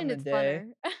Depends imagine on the it's day.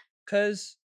 funner.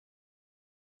 Cause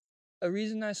a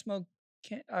reason I smoke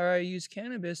or I use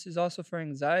cannabis is also for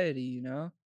anxiety, you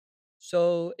know?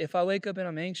 So if I wake up and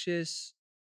I'm anxious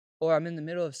or I'm in the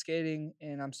middle of skating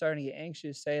and I'm starting to get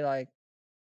anxious, say like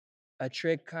a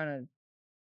trick kind of,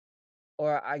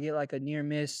 or I get like a near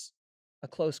miss, a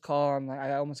close call, I'm like,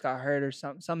 I almost got hurt or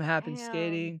something happened Damn.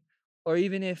 skating, or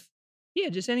even if, yeah,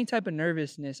 just any type of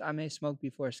nervousness, I may smoke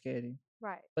before skating.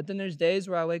 Right. But then there's days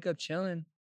where I wake up chilling.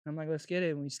 I'm like, let's get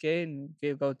it. And we skate and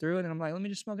go through it. And I'm like, let me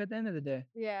just smoke at the end of the day.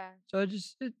 Yeah. So it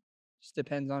just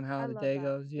depends on how I the love day that.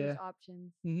 goes. Yeah. There's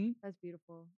options. Mm-hmm. That's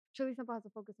beautiful. Shirley Simple has to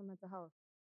focus on mental health.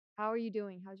 How are you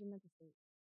doing? How's your mental state?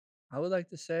 I would like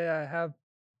to say I have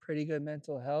pretty good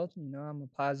mental health. You know, I'm a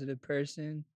positive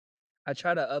person. I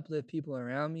try to uplift people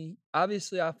around me.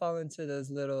 Obviously, I fall into those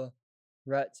little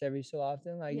ruts every so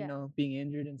often, like, you Yeah. know, being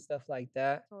injured and stuff like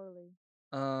that. Totally.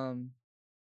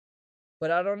 But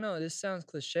I don't know. This sounds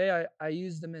cliche. I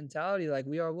use the mentality like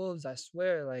we are wolves. I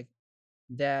swear, like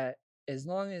that. As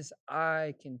long as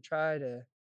I can try to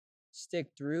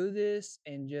stick through this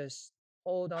and just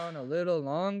hold on a little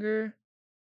longer,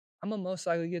 I'm gonna most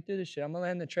likely get through this shit. I'm gonna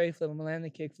land the tray flip. I'm gonna land the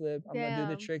kick flip. I'm gonna do the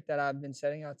Damn. trick that I've been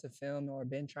setting out to film or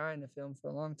been trying to film for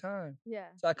a long time. Yeah.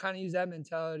 So I kind of use that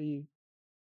mentality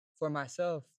for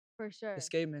myself, For sure.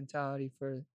 escape mentality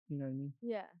for, you know what I mean?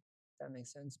 Yeah. That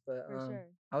makes sense. But For sure.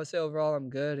 I would say overall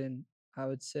I'm good, and I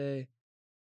would say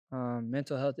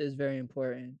mental health is very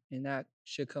important, and that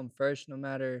should come first, no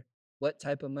matter what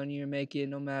type of money you're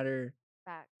making, no matter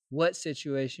Facts. what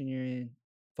situation you're in.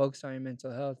 Focus on your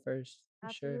mental health first,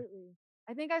 for sure. Absolutely.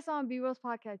 I think I saw on B-Roll's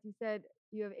podcast, you said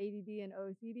you have ADD and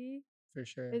OCD. For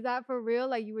sure. Is that for real?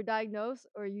 Like you were diagnosed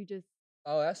or you just.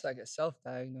 Oh, that's like a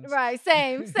self-diagnosis. Right.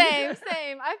 Same.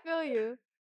 I feel you.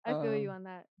 I feel you on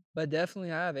that. But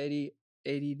definitely I have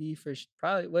ADD for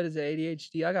probably, what is it,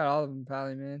 ADHD? I got all of them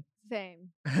probably, man. Same.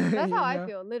 That's how I know?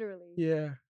 feel, literally. Yeah.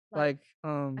 Like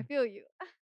I feel you.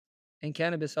 and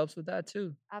cannabis helps with that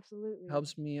too. Absolutely.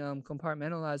 Helps me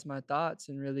compartmentalize my thoughts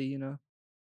and really, you know,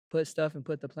 put stuff and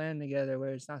put the plan together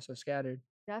where it's not so scattered.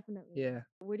 Definitely. Yeah.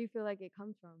 Where do you feel like it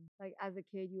comes from? Like as a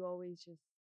kid, you always just.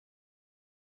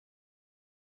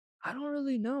 I don't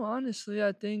really know, honestly.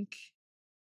 I think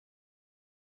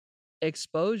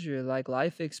exposure, like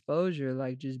life exposure,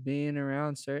 like just being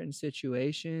around certain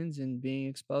situations and being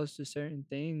exposed to certain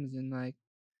things, and like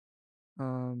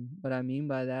what I mean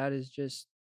by that is just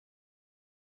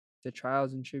the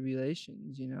trials and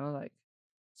tribulations, you know, like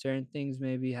certain things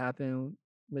maybe happen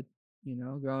with, you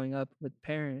know, growing up with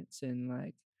parents, and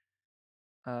like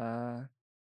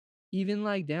even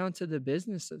like down to the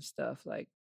business of stuff like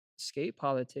skate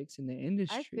politics in the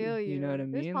industry. I feel you. You know what I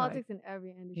There's mean? politics like, in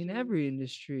every industry. in every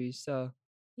industry. So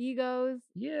egos.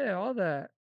 yeah, all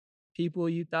that. People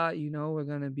you thought, you know, were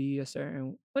gonna be a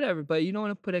certain whatever, but you don't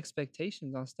want to put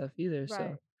expectations on stuff either. Right.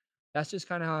 So that's just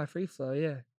kind of how I free flow.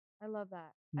 Yeah. I love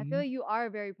that. I feel like you are a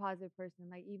very positive person.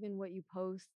 Like even what you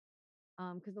post,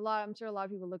 because I'm sure a lot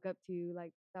of people look up to you,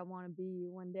 like that want to be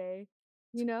you one day.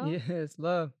 You know? Yeah, it's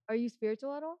love. Are you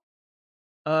spiritual at all?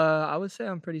 I would say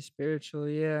I'm pretty spiritual.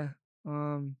 Yeah.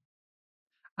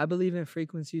 I believe in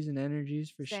frequencies and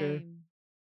energies for sure. Same.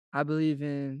 I believe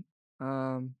in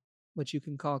what you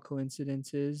can call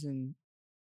coincidences and,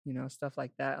 you know, stuff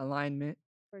like that, alignment,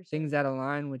 For sure. things that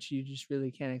align, which you just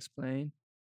really can't explain.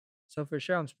 So for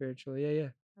sure, I'm spiritual. Yeah, yeah.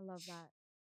 I love that.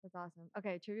 That's awesome.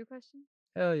 Okay, trivia question.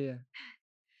 Hell yeah.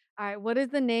 All right, what is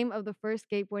the name of the first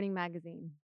skateboarding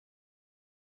magazine?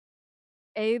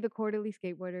 A, the Quarterly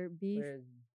Skateboarder. B. Where is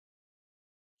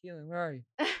he? Keelan, where are you?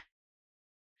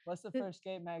 What's the first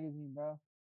skate magazine, bro?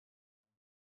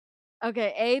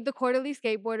 Okay, A, the Quarterly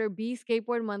Skateboarder. B,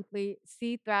 Skateboard Monthly.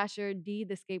 C, Thrasher. D,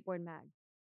 the Skateboard Mag.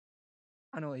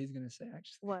 I know what he's gonna say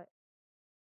actually. What?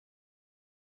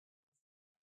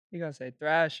 He's gonna say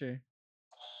Thrasher.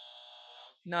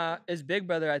 Nah, it's Big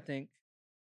Brother, I think.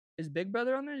 Is Big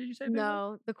Brother on there? Did you say Big Brother?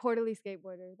 No, the quarterly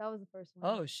skateboarder. That was the first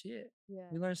one. Oh shit. Yeah.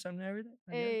 We learned something every day.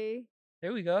 I guess. Hey.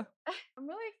 There we go. I'm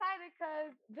really excited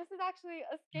because this is actually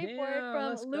a skateboard Damn, from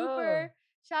let's Looper. go.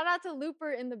 Shout out to Looper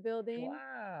in the building.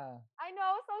 Wow. I know,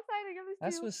 I'm so excited. Give this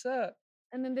That's to you. what's up.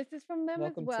 And then this is from them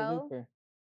Welcome as well. to Looper.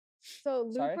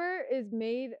 So Sorry?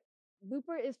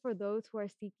 Looper is for those who are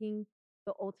seeking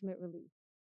the ultimate relief.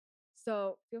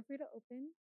 So feel free to open.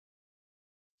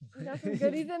 We got some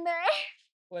goodies in there.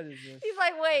 What is this? He's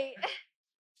like, wait.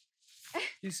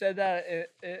 You said that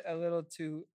a little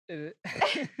too.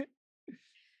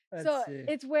 So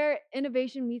it's where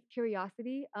innovation meets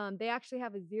curiosity. They actually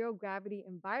have a zero gravity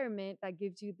environment that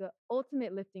gives you the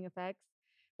ultimate lifting effects,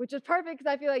 which is perfect because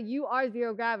I feel like you are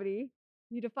zero gravity.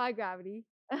 You defy gravity.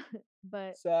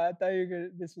 But so I thought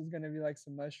this was gonna be like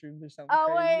some mushrooms or something Oh,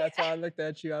 crazy. wait. That's why I looked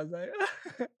at you. I was like,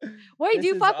 wait, do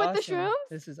you this fuck is with the awesome. shrooms?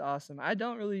 This is awesome. I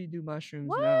don't really do mushrooms.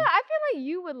 What? No. I feel like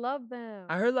you would love them.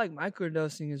 I heard like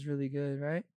microdosing is really good,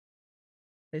 right?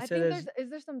 They I said think is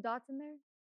there some dots in there?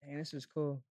 Dang, this is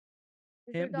cool.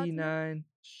 Is there Hemp dots in there? D9,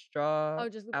 straw, Oh,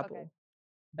 just look. apple. Okay.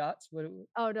 Dots? What?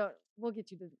 Oh, no, we'll get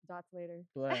you the dots later.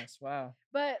 Bless. Wow.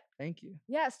 But Thank you.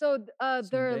 yeah, so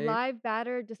their vape. live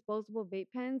batter disposable vape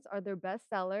pens are their best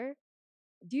seller.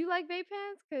 Do you like vape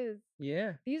pens? Because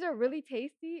Yeah, these are really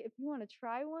tasty. If you want to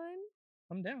try one.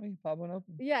 I'm down. We can pop one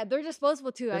open. Yeah, they're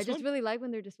disposable too. I This just one? really like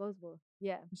when they're disposable.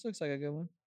 Yeah. This looks like a good one.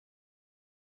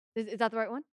 Is that the right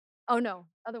one? Oh, no.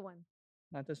 Other one.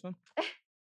 Not this one.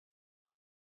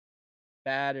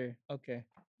 Batter. Okay.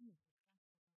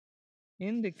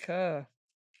 Indica.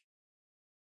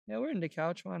 Yeah, we're in the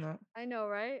couch. Why not? I know,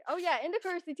 right? Oh, yeah. Indica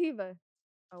or sativa.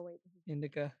 Oh, wait. This is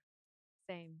Indica.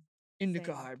 same. Indica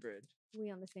Same. hybrid. We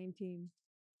on the same team.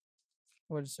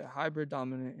 What is it? Hybrid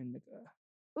dominant indica.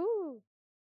 Ooh.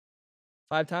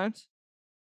 5 times?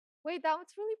 Wait, that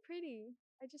one's really pretty.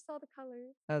 I just saw the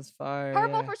colors. That's fire.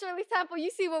 Purple yeah. for Shirley's Temple. You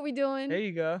see what we doing. There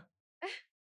you go.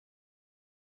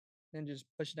 Then just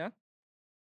push it down.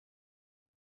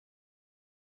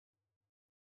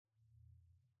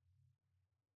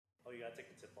 Oh, you gotta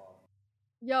take the tip off.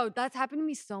 Yo, that's happened to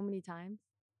me so many times.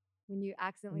 When you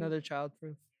accidentally. Another child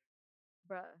proof.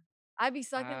 Bruh. I'd be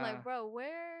sucking Ah. like, bro,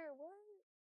 where? What?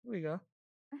 Here we go.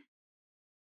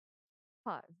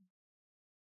 Pause.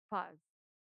 Pause.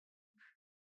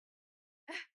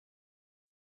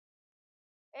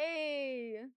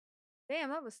 Hey. Damn,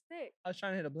 that was thick. I was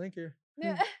trying to hit a blinker.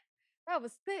 Yeah, that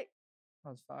was thick.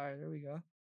 That was fire. There we go.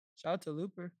 Shout out to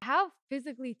Looper. How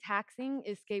physically taxing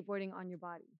is skateboarding on your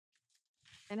body?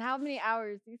 And how many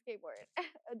hours do you skateboard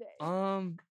a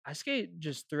day? I skate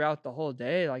just throughout the whole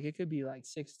day. Like it could be like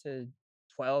 6 to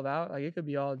 12 out. Like it could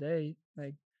be all day.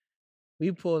 Like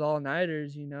we pulled all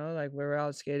nighters, you know, like we were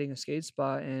out skating a skate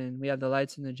spot and we had the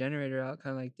lights and the generator out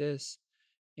kind of like this.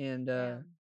 And Damn.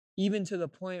 even to the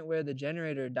point where the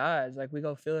generator dies, like we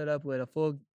go fill it up with a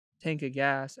full tank of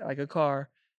gas, like a car.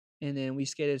 And then we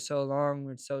skated so long,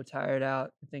 we're so tired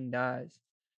out, the thing dies.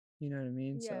 You know what I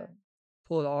mean? Yeah. So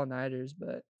pulled all nighters,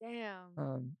 but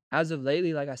Damn. as of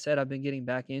lately, like I said, I've been getting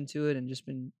back into it and just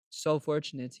been so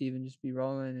fortunate to even just be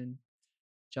rolling and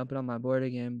jumping on my board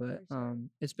again. But For sure.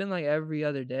 it's been like every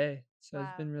other day, so it's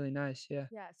Wow. been really nice. Yeah.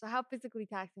 Yeah. So how physically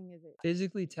taxing is it?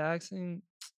 Physically taxing,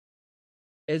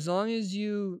 as long as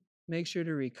you make sure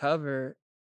to recover,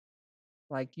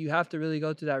 like you have to really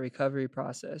go through that recovery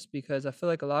process, because I feel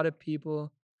like a lot of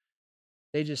people,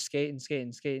 they just skate and skate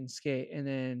and skate and skate, and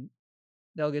then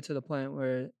they'll get to the point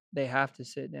where they have to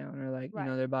sit down, or like, you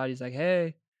know, Right. their body's like,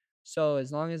 hey. So as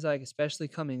long as, like, especially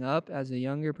coming up as a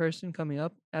younger person, coming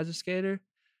up as a skater,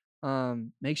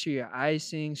 make sure you're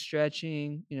icing,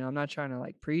 stretching. You know, I'm not trying to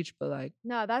like preach, but like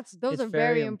No, those it's are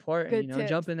very very important. good You know, tips.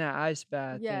 jump in that ice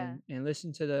bath Yeah. and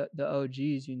listen to the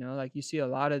OGs. You know, like you see a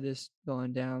lot of this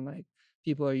going down. Like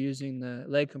people are using the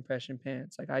leg compression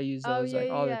pants. Like I use Oh, those yeah, like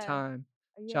yeah, all yeah. the time.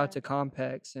 Yeah. Shout out to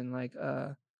Compex and like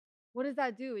What does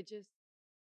that do? It just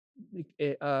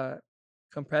it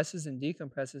compresses and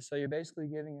decompresses. So you're basically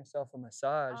giving yourself a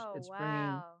massage. Oh, It's bringing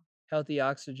wow. healthy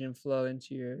oxygen flow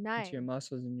into your Nice.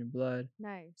 muscles and your blood.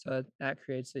 Nice. So that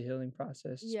creates the healing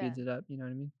process, Yeah. speeds it up. You know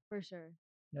what I mean? For sure.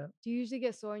 Yeah. Do you usually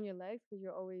get sore in your legs because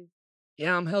you're always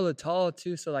Yeah, I'm hella tall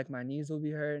too, so like my knees will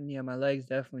be hurting. Yeah, my legs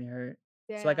definitely hurt.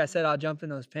 So like I damn. said, I'll jump in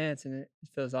those pants and it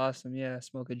feels awesome. Yeah,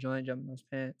 smoke a joint, jump in those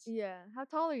pants. Yeah. How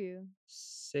tall are you?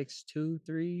 6'2", Did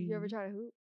 3. you ever try to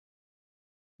hoop?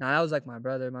 Nah, that was like my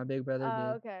brother, my big brother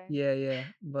Oh, did. okay. Yeah.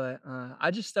 But I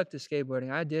just stuck to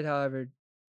skateboarding. I did, however,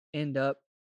 end up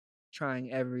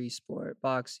trying every sport: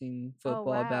 boxing, Oh,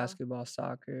 football, wow. basketball,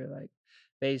 soccer, like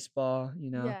baseball,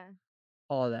 you know, Yeah.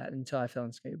 all that, until I fell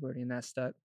in skateboarding and that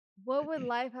stuck. What would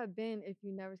life have been if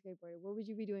you never skateboarded? What would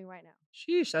you be doing right now?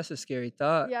 Sheesh, that's a scary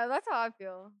thought. Yeah, that's how I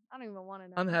feel. I don't even want to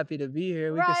know. I'm happy to be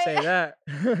here. We Right. could say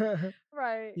that.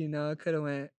 Right. You know, it could have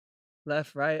went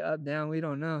left, right, up, down. We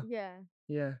don't know. Yeah.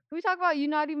 Yeah. Can we talk about you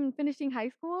not even finishing high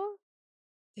school?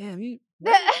 Damn, you.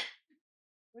 Yo,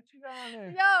 What you got on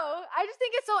there? I just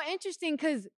think it's so interesting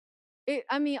because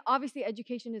I mean, obviously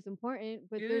education is important,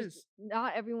 but It there's is.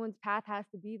 not everyone's path has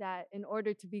to be that in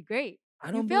order to be great.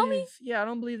 I don't feel me? believe. Yeah, I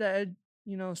don't believe that.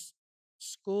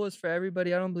 School is for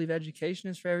everybody. I don't believe education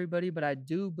is for everybody, but I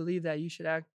do believe that you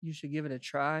should give it a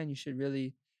try, and you should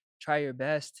really try your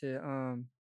best to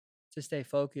stay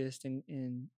focused.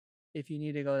 And if you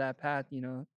need to go that path,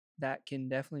 that can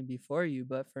definitely be for you.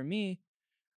 But for me,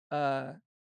 uh,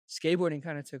 skateboarding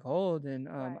kind of took hold, and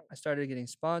Right. I started getting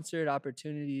sponsored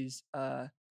opportunities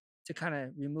to kind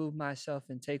of remove myself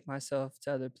and take myself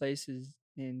to other places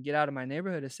and get out of my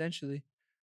neighborhood, essentially.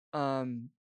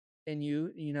 Um, and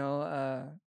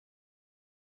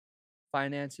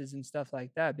finances and stuff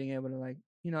like that, being able to, like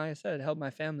I said, help my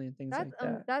family and things like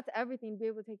that. That's everything. Be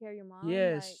able to take care of your mom.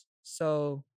 Yes.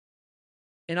 So,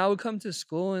 and I would come to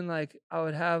school and like I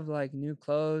would have like new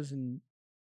clothes and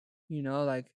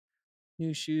like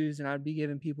new shoes, and I'd be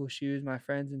giving people shoes, my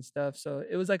friends and stuff. So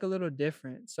it was like a little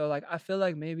different. So like I feel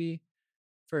like maybe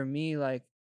for me, like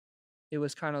it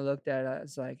was kind of looked at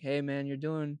as like, hey man, you're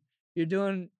doing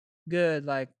good.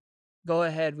 Like go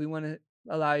ahead. We want to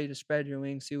allow you to spread your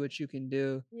wings, see what you can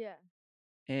do. Yeah.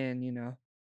 And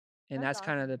and that's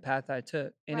kind of the path I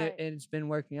took. And Right. it's been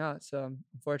working out. So I'm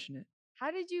fortunate.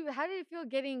 How did it feel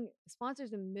getting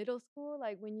sponsors in middle school?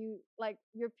 Like when you like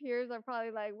your peers are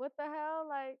probably like, what the hell?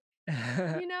 Like,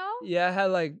 Yeah, I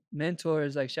had like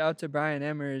mentors, like shout out to Brian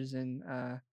Emmers and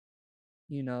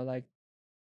like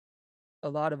a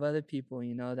lot of other people,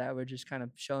 that were just kind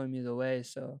of showing me the way.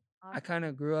 So I kind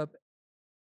of grew up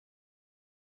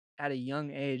at a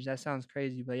young age. That sounds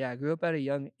crazy, but yeah, I grew up at a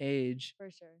young age. For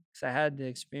sure. Because I had to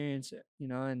experience it,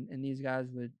 and these guys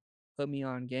would put me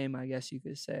on game, I guess you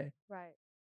could say. Right.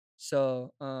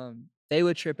 So they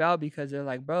would trip out because they're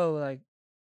like, bro, like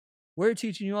we're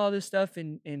teaching you all this stuff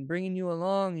and bringing you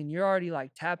along, and you're already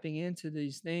like tapping into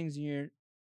these things, and you're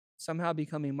somehow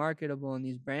becoming marketable, and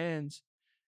these brands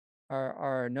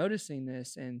are noticing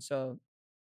this. And so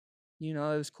it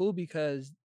was cool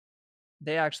because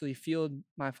they actually fueled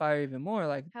my fire even more.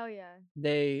 Like hell yeah,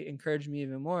 they encouraged me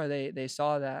even more. They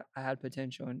saw that I had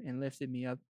potential and lifted me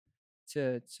up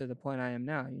to the point I am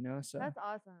now. So that's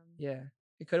awesome. yeah,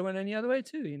 it could have went any other way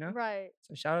too. Right.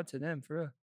 So shout out to them for real.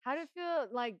 How did it feel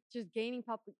like just gaining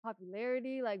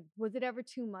popularity? Like, was it ever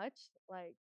too much?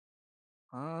 Like,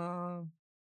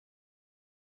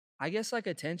 I guess like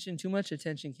too much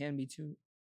attention can be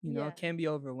it can be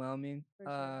overwhelming. For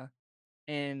sure.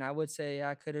 And I would say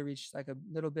I could have reached like a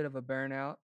little bit of a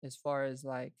burnout as far as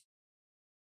like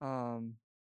wanting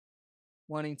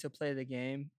to play the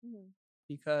game,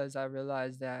 because I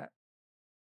realized that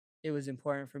it was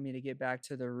important for me to get back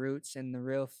to the roots and the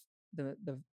real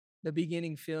the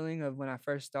beginning feeling of when I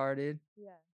first started.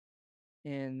 Yeah.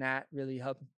 And that really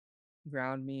helped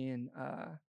ground me and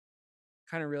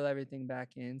kind of reel everything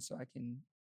back in so I can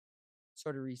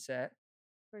sort of reset.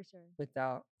 For sure.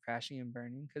 Without crashing and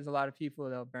burning, because a lot of people,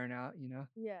 they'll burn out.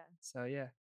 Yeah. So yeah.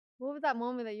 What was that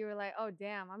moment that you were like, oh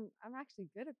damn, I'm actually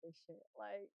good at this shit?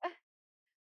 Like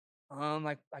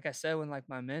like I said, when like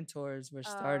my mentors were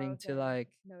starting to like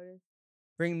notice,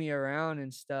 bring me around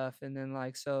and stuff, and then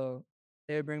like so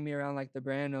they would bring me around like the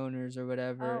brand owners or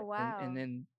whatever. Oh wow. And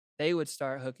then they would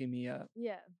start hooking me up.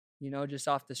 Yeah. Just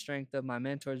off the strength of my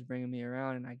mentors bringing me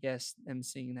around, and I guess them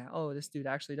seeing that, oh, this dude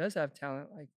actually does have talent,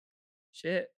 like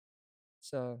shit.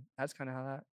 So that's kind of how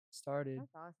that started.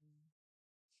 That's awesome.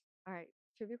 All right,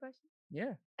 trivia question.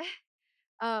 Yeah.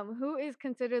 Who is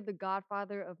considered the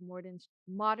godfather of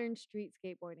modern street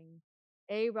skateboarding?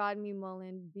 A. Rodney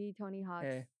Mullen, B. Tony Hawk,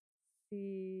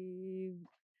 C.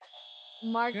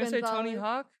 Mark You're Gonzalez. Say Tony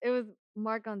Hawk? It was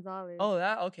Mark Gonzalez. Oh,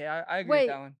 that okay. I agree with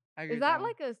that one. I agree is with that one.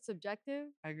 like a subjective?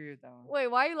 I agree with that one. Wait,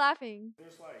 why are you laughing?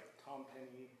 There's like Tom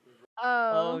Penny.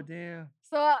 Oh damn.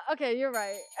 So okay, you're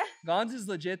right. Gonz is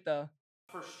legit though.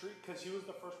 For street, because he was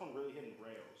the first one really hitting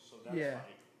rails, so that's like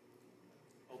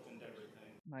opened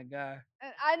everything. My guy.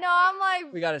 And I know, I'm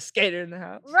like, we got a skater in the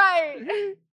house.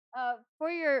 Right.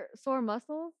 For your sore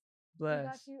muscles,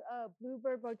 bless. We got you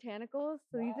BLUEBIRD Botanicals.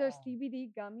 So these are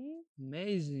CBD gummies.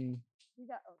 Amazing. We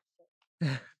got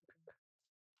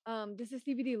this is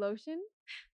CBD lotion.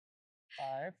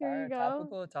 Fire. Here you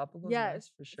go. Topical.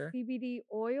 Yes, for sure. CBD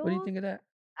oil. What do you think of that?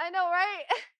 I know, right?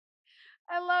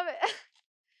 I love it.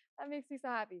 That makes me so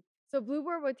happy. So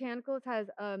Bluebird Botanicals has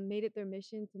made it their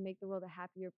mission to make the world a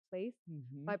happier place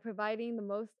by providing the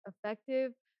most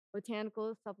effective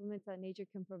botanical supplements that nature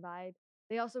can provide.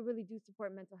 They also really do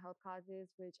support mental health causes,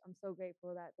 which I'm so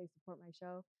grateful that they support my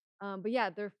show. But yeah,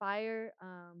 they're fire.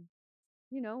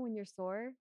 When you're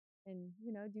sore, and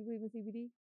do you believe in CBD?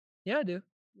 Yeah, I do.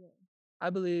 Yeah, I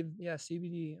believe,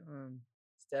 CBD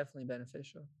is definitely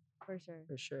beneficial. for sure.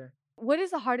 For sure. What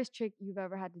is the hardest trick you've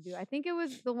ever had to do? I think it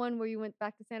was the one where you went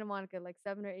back to Santa Monica like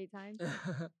 7 or 8 times.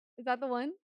 Is that the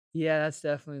one? Yeah, that's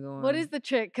definitely the one. What is the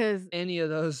trick? Because any of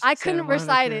those? I Santa couldn't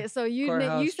recite Monica it, so you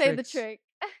courthouse say the tricks. trick.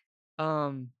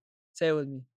 Say it with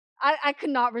me. I could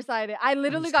not recite it. I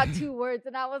literally got 2 words,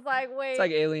 and I was like, wait. It's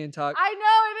like alien talk. I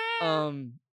know it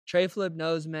is. Tray flip,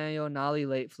 nose manual, nollie,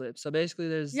 late flip. So basically,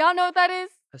 there's Y'all know what that is?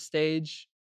 a stage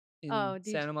in DJ,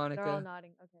 Santa Monica. They're all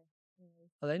nodding. Okay. Anyways.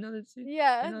 Oh, they know that too?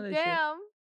 Yeah. They know that Damn. shit. All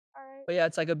right. But yeah,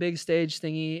 it's like a big stage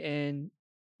thingy, and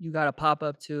you gotta pop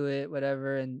up to it,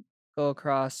 whatever, and go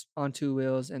across on 2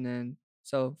 wheels, and then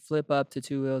so flip up to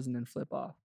 2 wheels, and then flip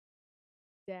off.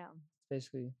 Damn.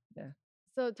 Basically, yeah.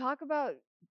 So talk about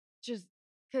just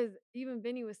because even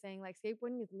Vinny was saying like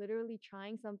skateboarding is literally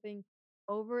trying something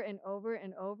over and over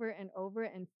and over and over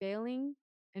and failing,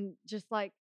 and just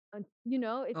like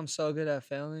it's I'm so good at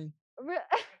failing.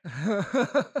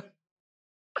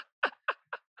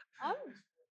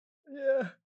 Yeah.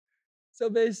 So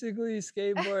basically,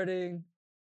 skateboarding.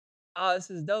 Oh, this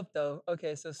is dope though.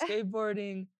 Okay, so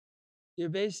skateboarding, you're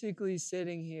basically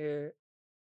sitting here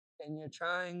and you're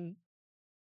trying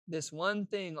this one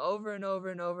thing over and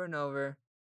over and over and over.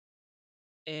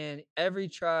 And every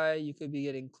try, you could be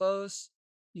getting close,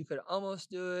 you could almost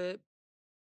do it,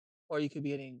 or you could be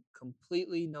getting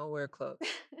completely nowhere close.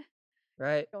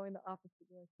 Right? Going the opposite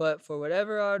direction. But for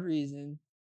whatever odd reason,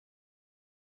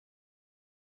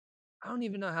 I don't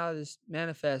even know how this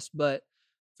manifests, but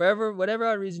whatever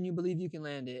odd reason, you believe you can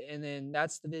land it, and then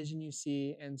that's the vision you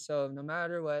see. And so no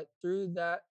matter what, through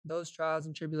those trials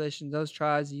and tribulations, those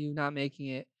tries of you not making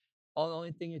it, the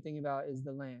only thing you're thinking about is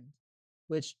the land,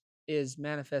 which is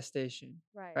manifestation.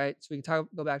 Right? So we can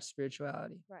go back to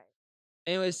spirituality. Right.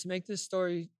 Anyways, to make this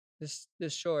story this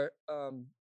short,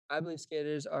 I believe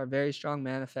skaters are very strong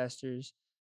manifestors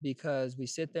because we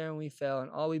sit there and we fail, and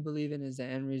all we believe in is the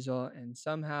end result, and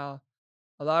somehow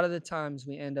a lot of the times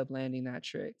we end up landing that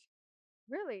trick.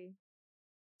 Really?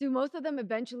 Do most of them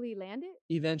eventually land it?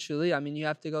 Eventually. I mean, you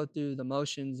have to go through the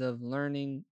motions of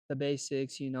learning the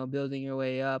basics, building your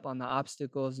way up on the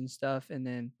obstacles and stuff, and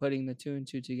then putting the 2 and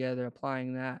 2 together,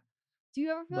 applying that. Do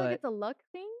you ever feel like it's a luck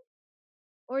thing?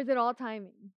 Or is it all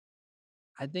timing?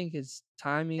 I think it's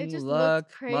timing, It just luck,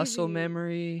 looks crazy. muscle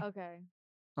memory. Okay.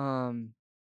 And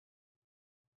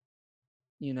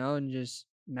just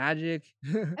magic.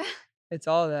 It's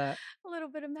all that A little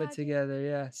bit of magic. put together,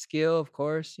 yeah. Skill, of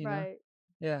course, Right.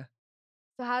 Yeah.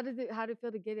 So how did it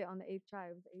feel to get it on the 8th try?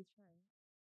 It was the 8th try.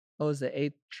 What was the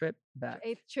 8th trip back?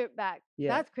 8th trip back.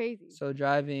 Yeah. That's crazy. So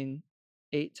driving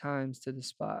 8 times to the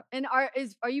spot. And are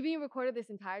you being recorded this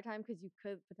entire time? Because you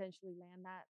could potentially land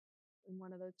that in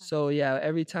one of those times. So yeah,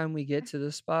 every time we get to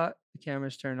the spot, the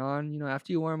cameras turn on.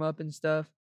 After you warm up and stuff,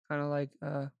 kind of like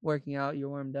working out, you're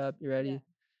warmed up, you're ready. Yeah.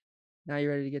 Now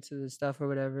you're ready to get to the stuff or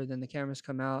whatever, then the cameras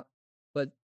come out. But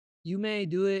you may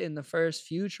do it in the first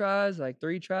few tries, like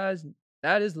 3 tries.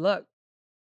 That is luck.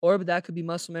 Or that could be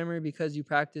muscle memory because you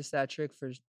practiced that trick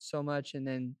for so much and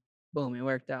then boom, it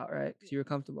worked out, right? Because you were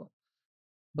comfortable.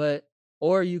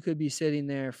 Or you could be sitting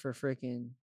there for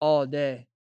freaking all day,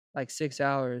 like 6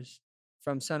 hours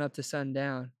from sun up to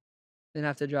sundown, then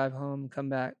have to drive home and come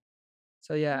back.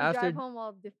 So yeah, you after drive home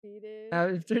all defeated.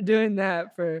 After doing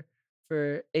that for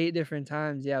 8 different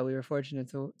times, yeah, we were fortunate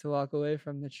to walk away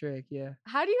from the trick. Yeah.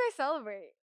 How do you guys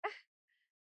celebrate?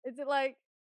 Is it like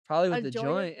probably with the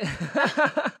joint?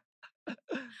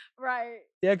 Right.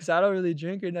 Yeah, because I don't really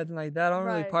drink or nothing like that. I don't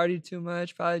really Right. party too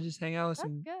much. Probably just hang out with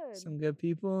That's some good. good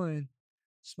people and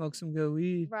smoke some good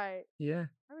weed. Right. Yeah.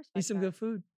 I respect Eat some that. good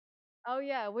food. Oh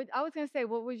yeah. I was gonna say,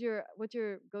 what's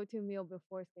your go-to meal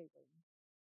before skateboarding?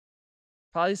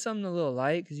 Probably something a little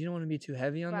light because you don't want to be too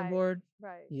heavy on the Right. board.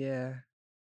 Right. Yeah.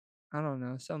 I don't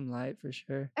know. Something light for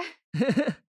sure.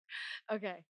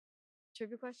 Okay.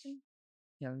 Trivia question?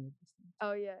 Yeah. Let me get this thing.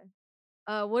 Oh yeah.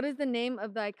 What is the name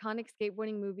of the iconic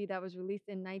skateboarding movie that was released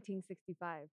in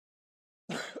 1965?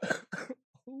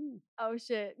 Ooh. Oh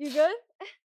shit. You good?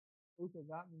 Luca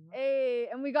got me. Huh? Hey,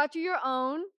 and we got you your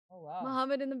own. Oh wow.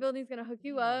 Muhammad in the building is gonna hook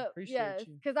you Yeah, up. appreciate Yes,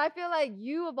 you. because I feel like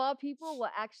you of all people will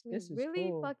actually This is really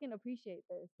cool. fucking appreciate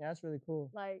this. Yeah, that's really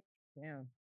cool. Like Damn.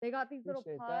 they got these little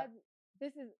Appreciate that. pods.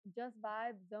 This is just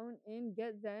vibe, zone in,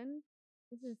 get zen.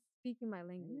 This is speaking my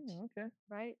language, Okay.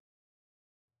 right?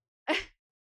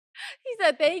 He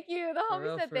said thank you. The For homie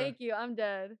real, said for real. thank you. I'm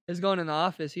dead. It's going in the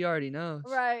office. He already knows.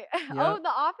 Right. Yep. Oh, The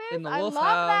Office? In the I Wolf love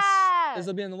House. that. This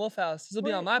will be in the Wolf House. This will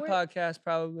be on my podcast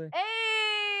probably.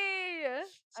 Hey!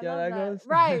 See I how love that goes?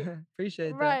 Right.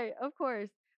 Appreciate that. Right, of course.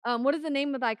 What is the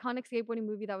name of the iconic skateboarding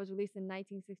movie that was released in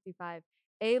 1965?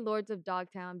 A. Lords of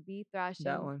Dogtown. B. Thrashing.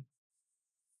 That one.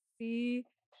 C.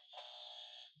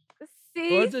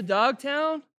 Lords of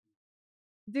Dogtown?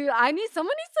 Dude, someone needs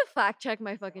to fact check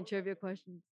my fucking trivia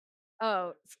questions.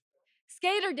 Oh,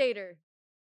 Skater Dater.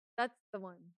 That's the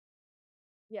one.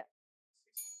 Yeah.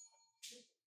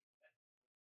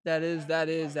 That is.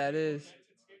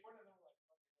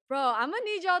 Bro, I'm gonna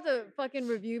need y'all to fucking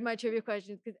review my trivia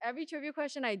questions because every trivia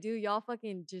question I do, y'all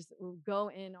fucking just go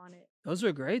in on it. Those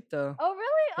were great though. Oh,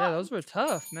 really? Yeah, Oh, those were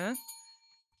tough, man.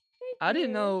 thank I didn't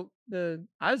you. know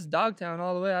I was Dogtown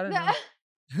all the way. I didn't know.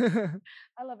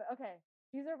 I love it. Okay,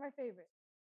 these are my favorite.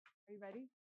 Are you ready?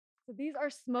 So these are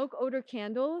smoke odor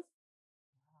candles.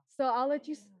 So I'll let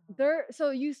you.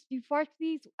 You fart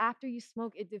these after you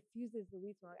smoke. It diffuses the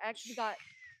weed smoke. I actually got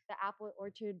the apple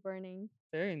orchard burning.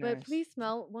 Very nice. But please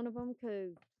smell one of them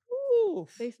because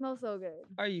they smell so good.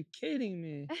 Are you kidding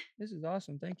me? This is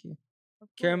awesome. Thank you.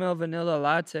 Caramel vanilla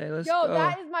latte. Let's go. go.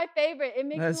 That is my favorite. It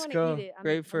makes me want to eat it.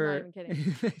 Great for. I'm not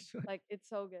even kidding. Like it's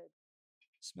so good.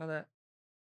 Smell that.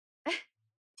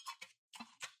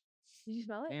 Did you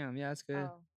smell it? Damn, yeah, it's good.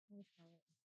 Oh, let me smell it.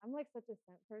 I'm like such a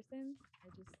scent person.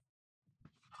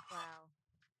 Wow.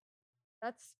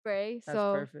 That's spray. That's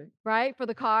so perfect. Right for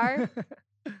the car.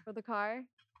 For the car.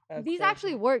 That's These perfect.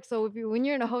 actually work. So when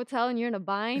you're in a hotel and you're in a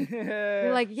bind,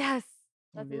 you're like, yes.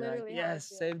 That's literally like, how yes,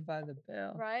 Saved by the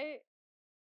Bell. Right?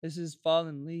 This is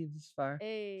fallen leaves. This fire.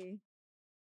 Hey.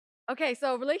 Okay,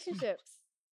 so relationships.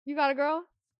 You got a girl?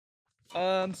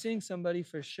 I'm seeing somebody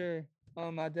for sure.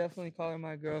 I definitely call her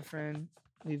my girlfriend.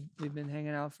 We've been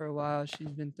hanging out for a while.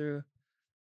 We've been through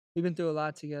a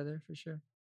lot together for sure.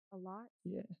 A lot?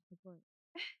 Yeah. Like what?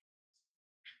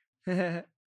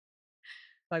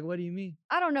 Like, what do you mean?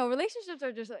 I don't know. Relationships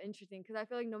are just so interesting because I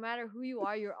feel like no matter who you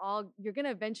are, you're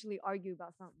gonna eventually argue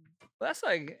about something. Well, that's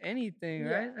like anything,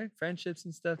 right? Like friendships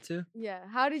and stuff too. Yeah.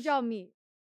 How did y'all meet?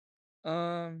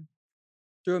 Through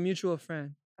a mutual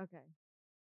friend. Okay.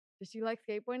 Did she like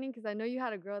skateboarding? Because I know you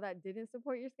had a girl that didn't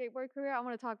support your skateboard career. I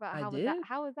want to talk about how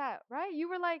was that, right? You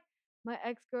were like, my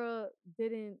ex-girl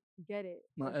didn't get it.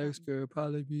 My ex-girl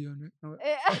probably be on it. No,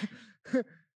 Eh,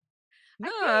 no,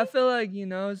 I feel like,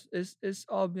 it's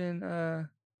all been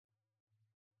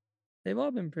they've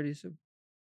all been pretty supportive.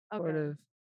 Okay.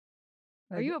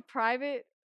 Like, are you a private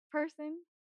person?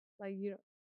 Like you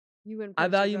wouldn't. I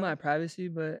value my privacy,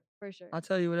 but for sure. I'll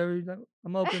tell you whatever you want.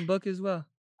 I'm open book as well.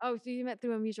 Oh, so you met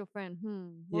through a mutual friend.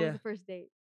 What was the first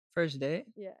date? First date?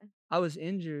 Yeah. I was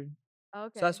injured.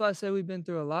 Okay. So that's why I said we've been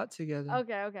through a lot together.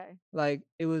 Okay. Like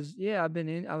it was, I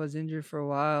was injured for a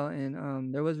while,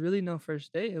 and there was really no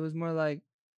first date. It was more like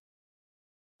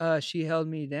she held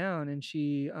me down and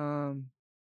she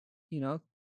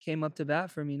came up to bat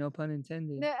for me, no pun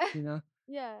intended.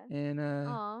 Yeah. And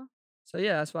Aw. so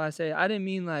yeah, that's why I say I didn't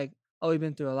mean like, oh, we've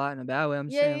been through a lot in a bad way.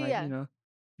 I'm saying like, in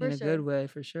a good way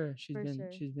for sure. She's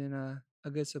been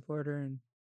a good supporter, and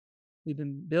we've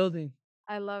been building.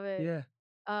 I love it. Yeah.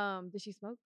 Does she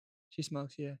smoke? She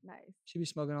smokes, yeah. Nice. She be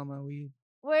smoking all my weed.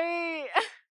 Wait.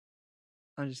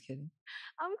 I'm just kidding.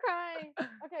 I'm crying.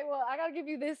 Okay, well, I gotta give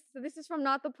you this. So this is from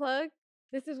Not the Plug.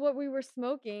 This is what we were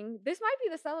smoking. This might be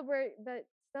the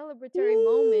celebratory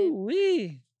moment.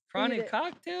 Wee. Chronic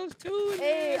cocktails too.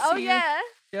 Hey, oh yeah.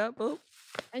 Yep. Boop.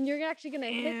 And you're actually gonna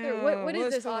hit through. What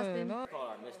is this, Austin? It's called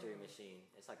our mystery machine.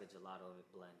 It's like a gelato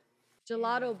blend.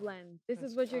 Gelato blend. This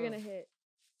is what you're gonna hit.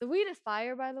 The weed is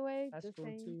fire, by the way. That's cool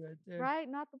too, right there. Right?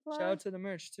 Not the Plug. Shout out to the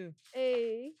merch too.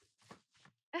 Hey.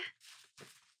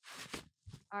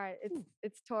 All right,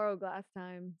 it's Toro glass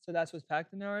time. So that's what's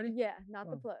packed in there already? Yeah, Not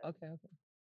the Plug. Okay.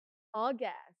 All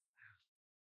gas.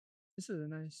 This is a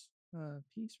nice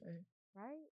piece right here.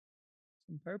 Right?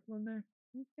 Some purple in there.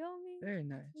 You feel me? Very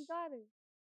nice. You got it.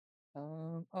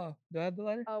 Oh, do I have the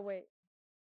lighter? Oh wait.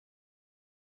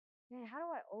 Man, how do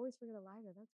I always forget a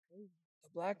lighter? That's crazy. The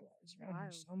black lighter's around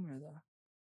here somewhere though.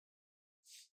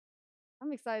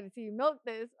 I'm excited to see you milk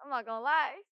this. I'm not gonna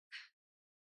lie.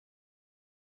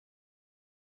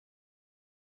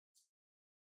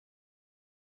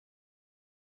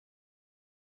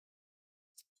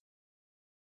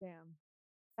 Damn.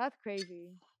 That's crazy.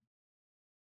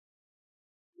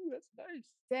 Ooh, that's nice.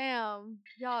 Damn.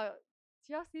 Y'all,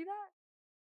 did y'all see that?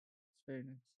 It's very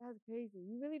nice. That's crazy.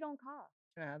 You really don't cough.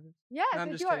 Can I have this? Yes, No, I'm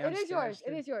it's just yours. kidding, I'm It just is kidding, I'm yours. just It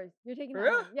kidding. is yours. You're taking For that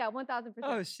real? home. Yeah, 1000%.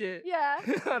 Oh shit. Yeah.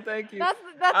 Thank you. That's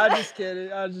I'm just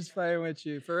kidding. I was just playing with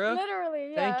you. For real?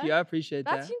 literally, yeah. Thank you. I appreciate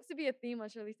That that. seems to be a theme on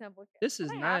Shirley's Temple. This Can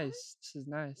is I have nice. This is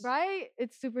nice. it? Right?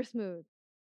 It's super smooth.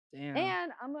 Damn.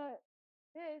 And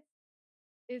this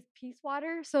is peace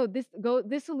water. So this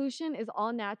solution is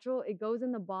all natural. It goes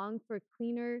in the bong for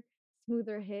cleaner,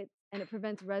 smoother hits, and it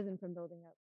prevents resin from building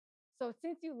up. So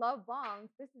since you love bongs,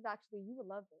 you would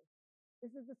love this.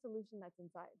 This is the solution that's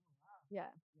inside. Yeah.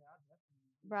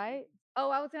 Right? Oh,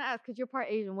 I was gonna ask, because you're part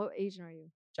Asian. What Asian are you?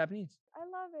 Japanese. I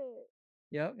love it.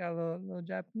 Yep, got a little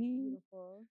Japanese.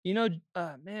 Beautiful. You know,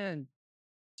 man,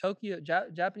 Tokyo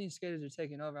Japanese skaters are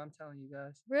taking over. I'm telling you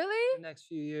guys. Really? The next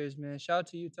few years, man. Shout out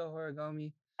to Yuto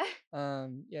Horigome.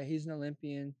 Yeah, he's an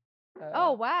Olympian.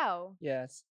 Oh wow.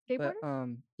 Yes. Skateboarder?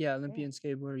 But yeah, Olympian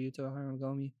skateboarder Yuto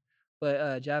Horigome.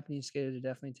 But Japanese skaters are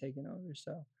definitely taking over.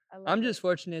 So I'm just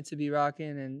fortunate to be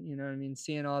rocking and you know what I mean,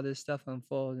 seeing all this stuff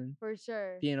unfold and for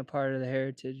sure being a part of the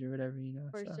heritage or whatever, you know.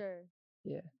 For sure.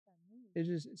 Yeah.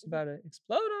 It's about to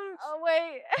explode on us. Oh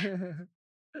wait.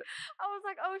 I was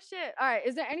like, oh shit. All right.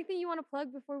 Is there anything you want to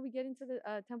plug before we get into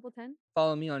the Temple 10?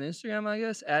 Follow me on Instagram, I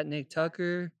guess, at Nick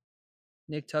Tucker.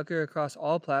 Nick Tucker across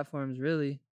all platforms,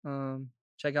 really.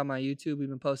 Check out my YouTube. We've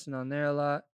been posting on there a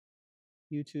lot.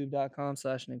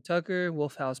 YouTube.com/Nick Tucker.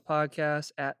 Wolfhouse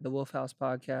Podcast, at the Wolfhouse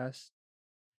Podcast.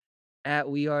 At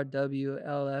We Are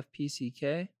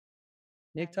WLFPCK.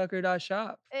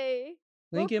 NickTucker.shop. Hey.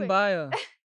 Link in bio.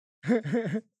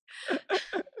 I'm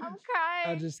crying.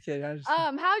 I'm just kidding.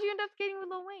 How'd you end up skating with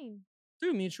Lil Wayne?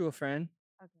 Through a mutual friend.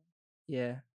 Okay.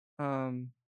 Yeah.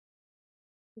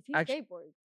 Is he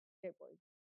skateboard,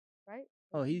 right?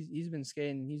 Oh, he's been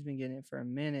skating. He's been getting it for a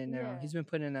minute now. Yeah. He's been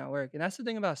putting in that work, and that's the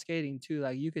thing about skating too.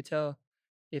 Like you could tell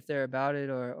if they're about it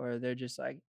or they're just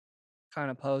like kind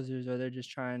of posers or they're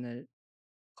just trying to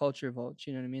culture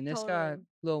vulture. You know what I mean? This guy,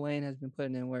 Lil Wayne, has been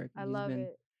putting in work. I love been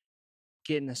it.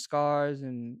 Getting the scars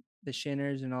and the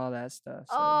shinners and all that stuff.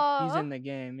 So he's in the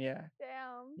game. Yeah.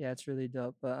 Damn. Yeah, it's really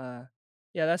dope. But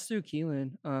yeah, that's through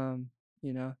Keelan.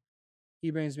 You know,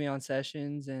 he brings me on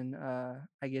sessions and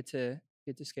I get to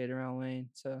skate around Wayne.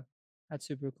 So that's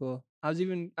super cool. I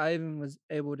even was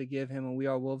able to give him a We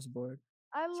Are Wolves board.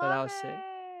 I love so that was it. sick.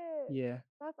 Yeah.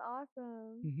 That's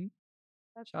awesome. Mm-hmm.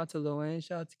 Shout out to Lil Wayne.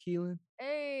 Shout out to Keelan.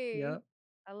 Hey. Yep.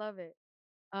 I love it.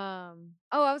 Oh,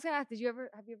 I was gonna ask, have you ever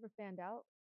fanned out?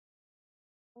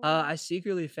 I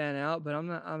secretly fan out, but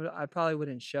I probably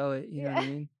wouldn't show it. You know what I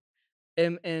mean?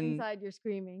 And inside you're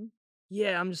screaming.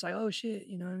 Yeah, I'm just like, oh shit,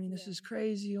 you know what I mean? This is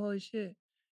crazy, holy shit.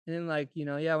 And then like, you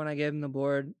know, yeah, when I gave him the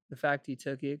board, the fact he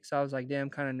took it, because I was like, damn,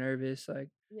 kind of nervous. Like,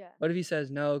 what if he says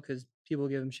no? Because people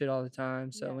give him shit all the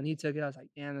time. So when he took it, I was like,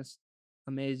 damn, that's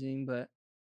amazing. But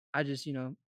I just, you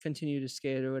know, continue to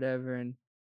skate or whatever. And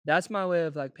that's my way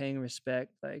of like paying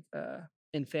respect, like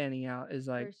and fanning out is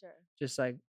like just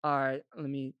like, all right, let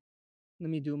me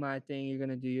do my thing. You're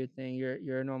gonna do your thing.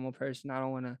 You're a normal person. I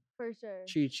don't wanna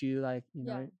treat you like, you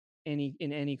know, in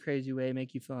any crazy way,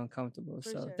 make you feel uncomfortable.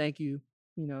 Thank you.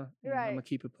 You know, and I'm gonna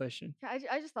keep it pushing.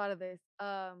 I just thought of this.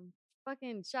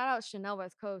 Fucking shout out Chanel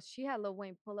West Coast. She had Lil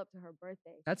Wayne pull up to her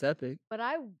birthday. That's epic. But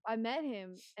I met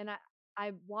him and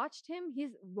I watched him.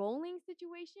 His rolling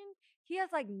situation. He has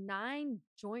like 9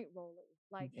 joint rollers.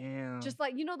 Like just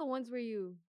like you know the ones where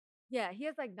you, he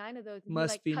has like 9 of those. And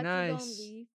Must he, be cuts nice. his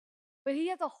own leaf. But he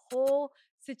has a whole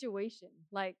situation.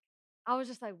 Like I was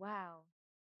just like, wow.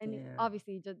 And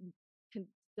obviously it doesn't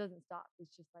stop.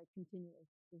 It's just like continuous.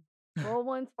 Roll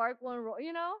one, spark one, roll.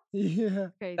 You know? Yeah.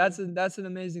 Crazy. That's an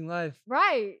amazing life.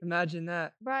 Right. Imagine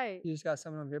that. Right. You just got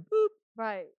someone over here, boop.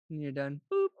 Right. And you're done.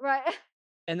 Boop. Right.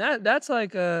 And that's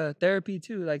like therapy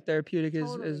too, like therapeutic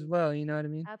as well. You know what I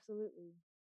mean? Absolutely.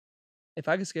 If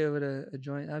I could skate with a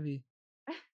joint, that'd be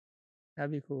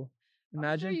cool.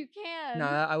 Imagine. I'm sure you can. No,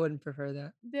 I wouldn't prefer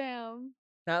that. Damn.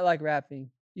 Not like rapping.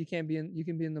 You can be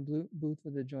in the booth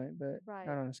with a joint, but not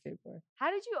on a skateboard. How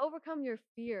did you overcome your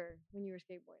fear when you were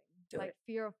skateboarding?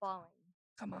 Fear of falling.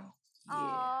 Come on. Yeah.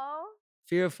 Aww.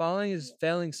 Fear of falling is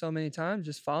failing so many times,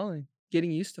 just falling,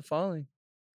 getting used to falling,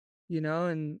 you know,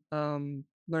 and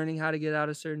learning how to get out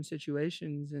of certain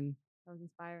situations. And that was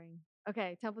inspiring.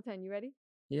 Okay, Temple 10, you ready?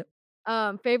 Yep.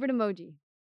 Favorite emoji?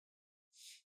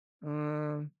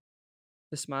 The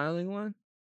smiling one.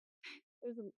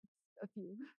 There's a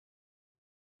few.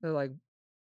 The like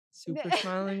super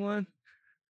smiling one.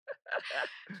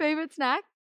 Favorite snack?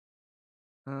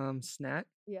 Snack?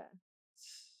 Yeah.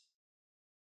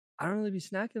 I don't really be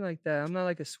snacking like that. I'm not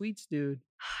like a sweets dude.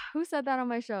 Who said that on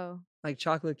my show? Like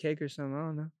chocolate cake or something. I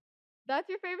don't know. That's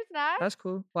your favorite snack? That's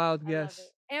cool. Wild guess.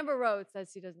 Amber Rose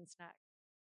says she doesn't snack.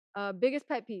 Biggest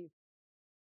pet peeve.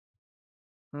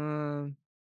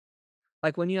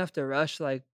 Like when you have to rush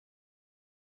like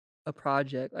a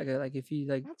project, like if you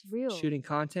like That's real. shooting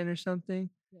content or something,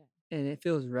 Yeah. and it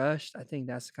feels rushed, I think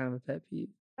that's kind of a pet peeve.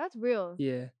 That's real.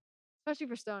 Yeah. Especially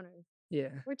for stoners.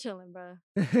 Yeah. We're chilling, bro.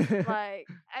 Like,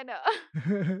 I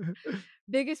know.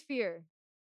 Biggest fear.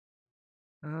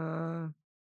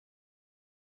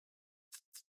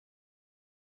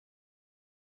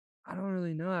 I don't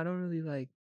really know. I don't really like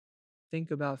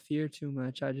think about fear too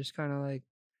much. I just kind of like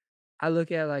I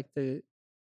look at like the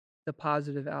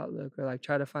positive outlook or like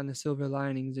try to find the silver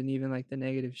linings and even like the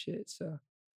negative shit. So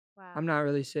Wow. I'm not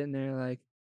really sitting there like,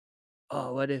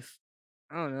 oh, what if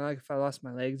I don't know, like if I lost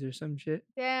my legs or some shit.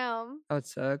 Damn. That would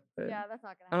suck. But Yeah, that's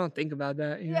not gonna I happen. don't think about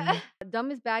that. You know what I Yeah.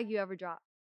 Dumbest bag you ever dropped.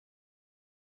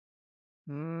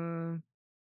 mean?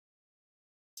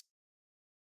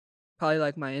 Probably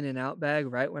like my in and out bag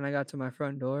right when I got to my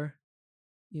front door.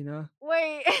 You know?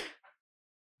 Wait.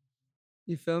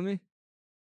 You feel me?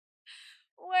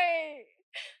 Wait.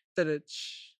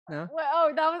 No? Wait.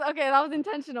 Oh, that was okay. That was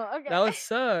intentional. Okay. That would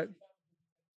suck.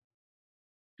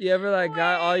 You ever like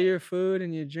got all Wait. your food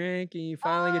and your drink and you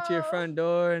finally get to your Oh. front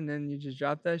door and then you just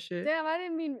drop that shit? Damn, I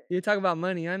didn't mean. You talk about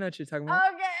money. I know what you're talking about.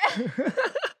 Okay.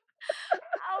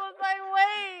 I was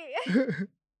like, wait.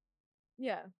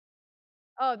 Yeah.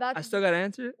 Oh, that's. I still got to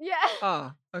answer it? Yeah.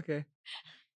 Oh, okay.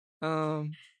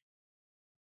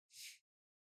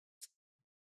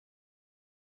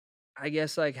 I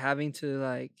guess like having to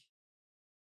like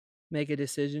make a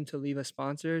decision to leave a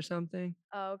sponsor or something.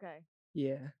 Oh, okay.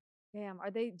 Yeah. Damn.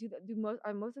 Are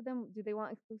most of them do they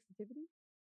want exclusivity?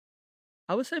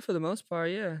 I would say for the most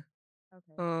part, yeah.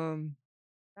 Okay.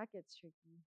 That gets tricky.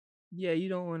 Yeah, you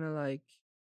don't want to like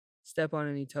step on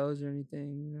any toes or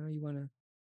anything, you know. You want to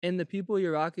and the people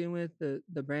you're rocking with, the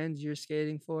brands you're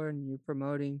skating for and you're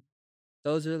promoting,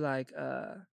 those are like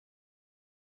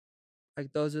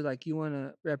you want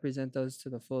to represent those to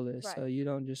the fullest. Right. So you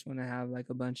don't just want to have like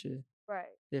a bunch of Right.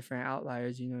 different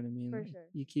outliers, you know what I mean? For Like, sure.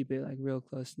 you keep it like real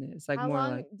close knit. It's like How more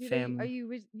long like are family.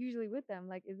 you usually with them?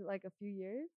 Like, is it like a few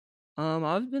years?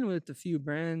 I've been with a few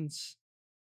brands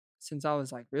since I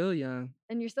was like real young.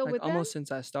 And you're still Like with almost them?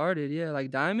 since I started. Yeah,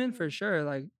 like Diamond for Mm. sure.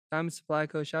 Like Diamond Supply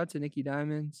Co. Shout out to Nikki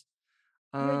Diamonds.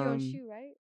 You had your own shoe,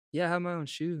 right? Yeah, I have my own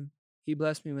shoe. He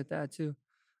blessed me with that too.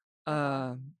 That's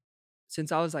awesome.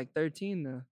 Since I was like 13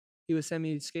 though. He would send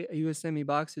me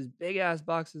boxes, big ass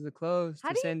boxes of clothes How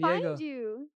to did San he Diego find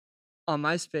you? on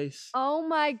MySpace. Oh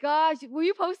my gosh. Were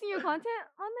you posting your content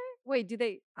on there? Wait,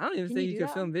 I don't even can think you you do could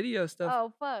that? film video stuff.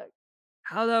 Oh, fuck.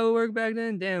 How that would work back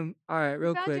then? Damn. All right,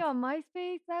 real He found quick. you on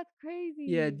MySpace? That's crazy.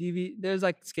 Yeah, there's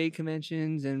like skate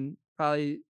conventions and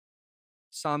probably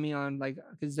saw me on like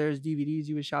because there's DVDs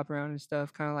you would shop around and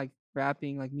stuff, kind of like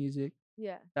rapping like music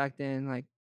Yeah. back then, like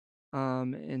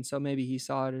and so maybe he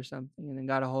saw it or something and then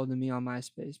got a hold of me on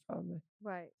MySpace probably.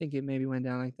 Right. I think it maybe went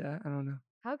down like that. I don't know.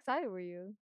 How excited were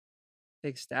you?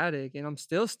 Ecstatic, and I'm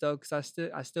still stoked because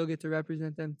I still get to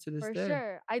represent them to this For day.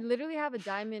 sure. I literally have a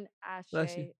diamond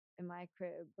Bless you. ashtray in my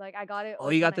crib. Like I got it. Oh,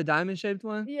 you got the diamond shaped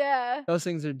one? Yeah. Those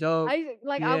things are dope. I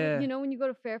you know when you go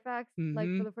to Fairfax, like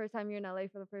for Mhm. the first time you're in LA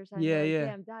for the first time. Yeah, you're like,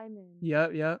 yeah. Damn, diamond.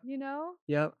 Yep. You know?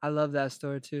 Yep, I love that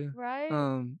store too. Right?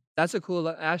 That's a cool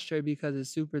ashtray because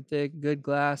it's super thick, good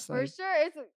glass, For like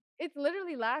sure. It's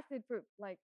literally lasted for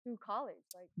like through college.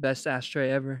 Like best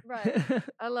ashtray ever. Right.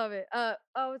 I love it. I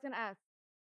was gonna ask.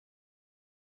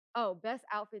 Oh, best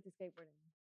outfit to skateboarding.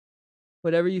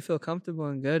 Whatever you feel comfortable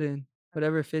and good in,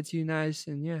 whatever fits you nice,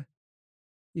 and yeah,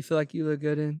 you feel like you look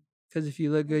good in. Because if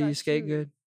you look good, you skate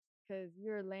good. Because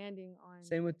you're landing on.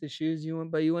 Same with the shoes you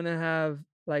want, but you want to have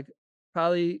like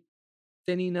probably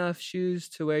thin enough shoes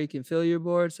to where you can feel your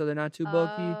board, so they're not too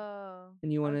bulky. Oh.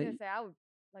 And you want I was to. gonna say I would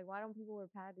like. Why don't people wear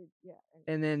padded? Yeah.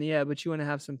 And then yeah, but you want to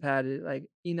have some padded, like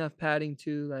enough padding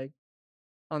too, like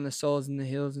on the soles and the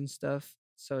heels and stuff,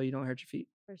 so you don't hurt your feet.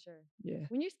 For sure. Yeah.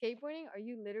 When you're skateboarding, are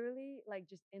you literally like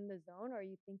just in the zone or are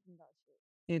you thinking about shit?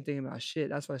 You ain't thinking about shit.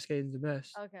 That's why skating's the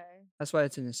best. Okay. That's why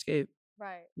it's an escape.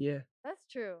 Right. Yeah. That's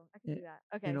true. I can see that.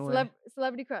 Okay. In a way.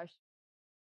 Celebrity crush.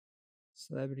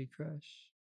 Celebrity crush.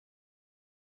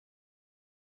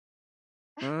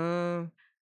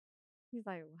 He's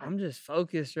like, what? I'm just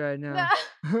focused right now. Nah.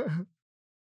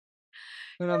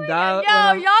 When I'm dialed,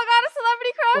 dialed, y'all got a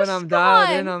celebrity crush? when I'm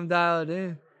dialed in, I'm dialed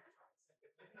in.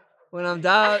 When I'm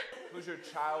dialed. Who's your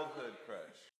childhood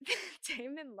crush?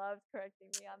 Damon loves correcting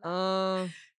me on that.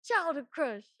 Childhood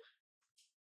crush.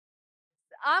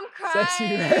 I'm Sexy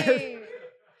crying.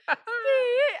 Red.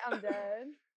 I'm dead.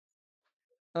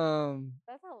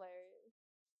 That's hilarious.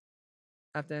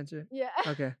 I have to answer? Yeah.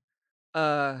 Okay.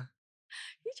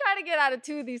 He tried to get out of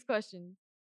 2 of these questions.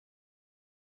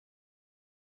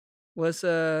 What's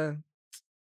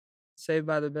Saved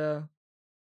by the Bell?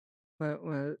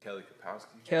 What? Kelly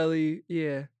Kapowski. Kelly,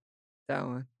 yeah, that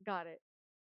one. Got it.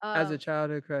 As a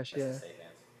childhood crush, That's yeah. a safe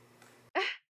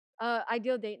answer.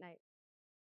 Ideal date night.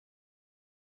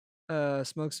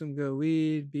 Smoke some good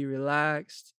weed, be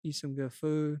relaxed, eat some good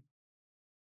food.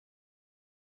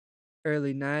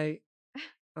 Early night,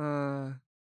 find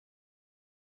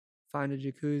a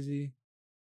jacuzzi,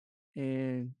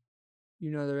 and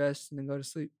you know the rest, and then go to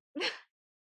sleep.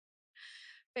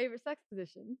 Favorite sex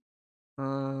position?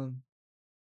 Um,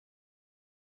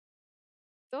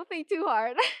 Don't think too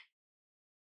hard.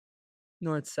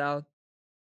 North South.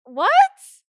 What?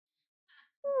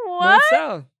 What? North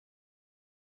South.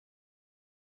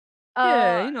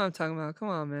 Yeah, Uh, you know what I'm talking about. Come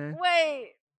on, man.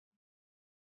 Wait.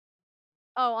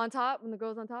 Oh, on top? When the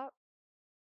girl's on top?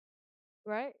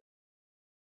 Right?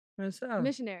 North South.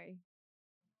 Missionary.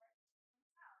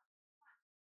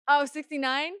 Oh,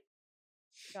 69?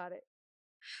 Got it.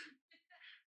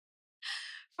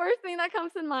 First thing that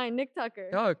comes to mind, Nick Tucker.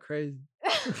 Y'all are crazy.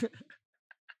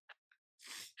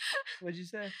 What'd you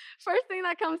say? First thing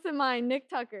that comes to mind, Nick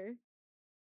Tucker.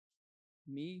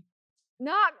 Me?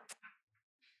 Not.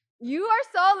 You are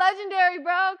so legendary,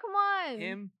 bro. Come on.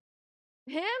 Him?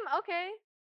 Him? Okay.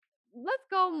 Let's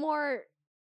go more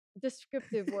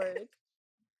descriptive words.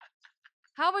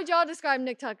 How would y'all describe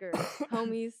Nick Tucker,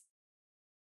 homies?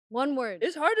 One word.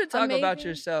 It's hard to talk about Amazing.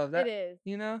 yourself. It is.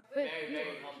 You know? But Very,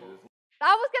 very humble.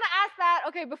 I was gonna ask that.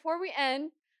 Okay, before we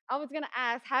end, I was gonna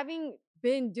ask, having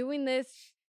been doing this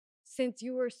since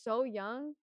you were so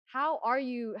young, how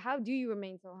do you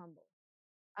remain so humble?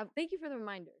 Thank you for the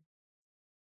reminder.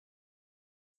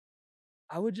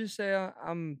 I would just say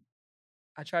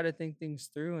I try to think things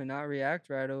through and not react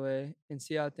right away and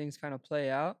see how things kind of play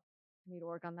out. I need to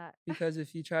work on that. Because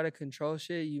if you try to control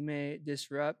shit, you may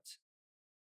disrupt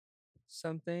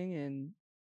something, and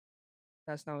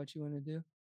that's not what you want to do.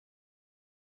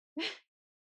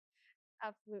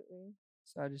 Absolutely.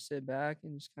 So I just sit back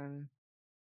and just kind of,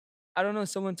 I don't know,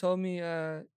 someone told me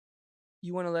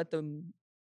you want to let them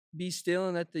be still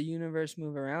and let the universe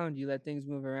move around you, let things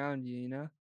move around you, you know?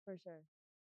 For sure.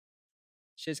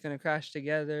 Shit's going to crash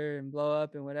together and blow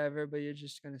up and whatever, but you're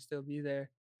just going to still be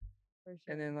there. For sure.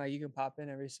 And then, like, you can pop in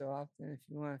every so often if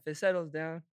you want. If it settles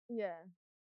down. Yeah.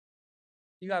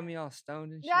 You got me all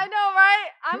stoned and shit. Yeah, I know, right?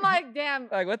 I'm like, damn.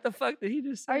 Like, what the fuck did he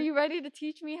just say? Are you ready to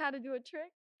teach me how to do a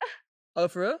trick? Oh,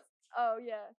 for real? Oh,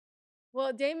 yeah.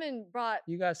 Well, Damon brought,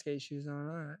 You got skate shoes on.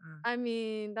 All right. I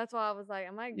mean, that's why I was like,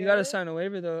 am I good? You got to sign a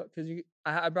waiver, though, because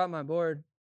I brought my board.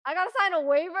 I got to sign a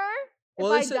waiver?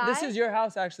 Well, if this is your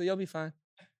house, actually. You'll be fine.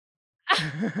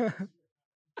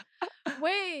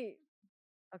 Wait.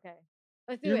 Okay.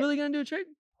 Let's do You're it. really going to do a trick?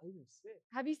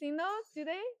 Have you seen those? Do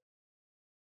they?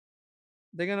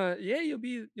 They're going to, yeah, you'll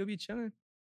be chilling.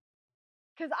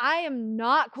 Because I am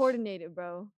not coordinated,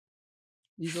 bro.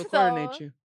 These will coordinate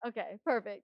you. Okay,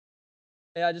 perfect.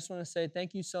 Hey, I just want to say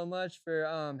thank you so much for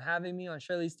having me on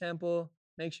Shirley's Temple.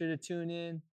 Make sure to tune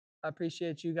in. I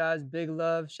appreciate you guys. Big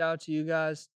love. Shout out to you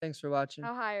guys. Thanks for watching.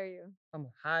 How high are you? I'm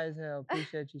high as hell.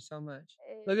 Appreciate you so much.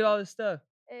 Hey. Look at all this stuff.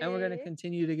 And we're going to Hey.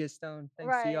 continue to get stoned.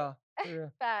 Thanks to Right. y'all. For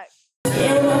real. Facts.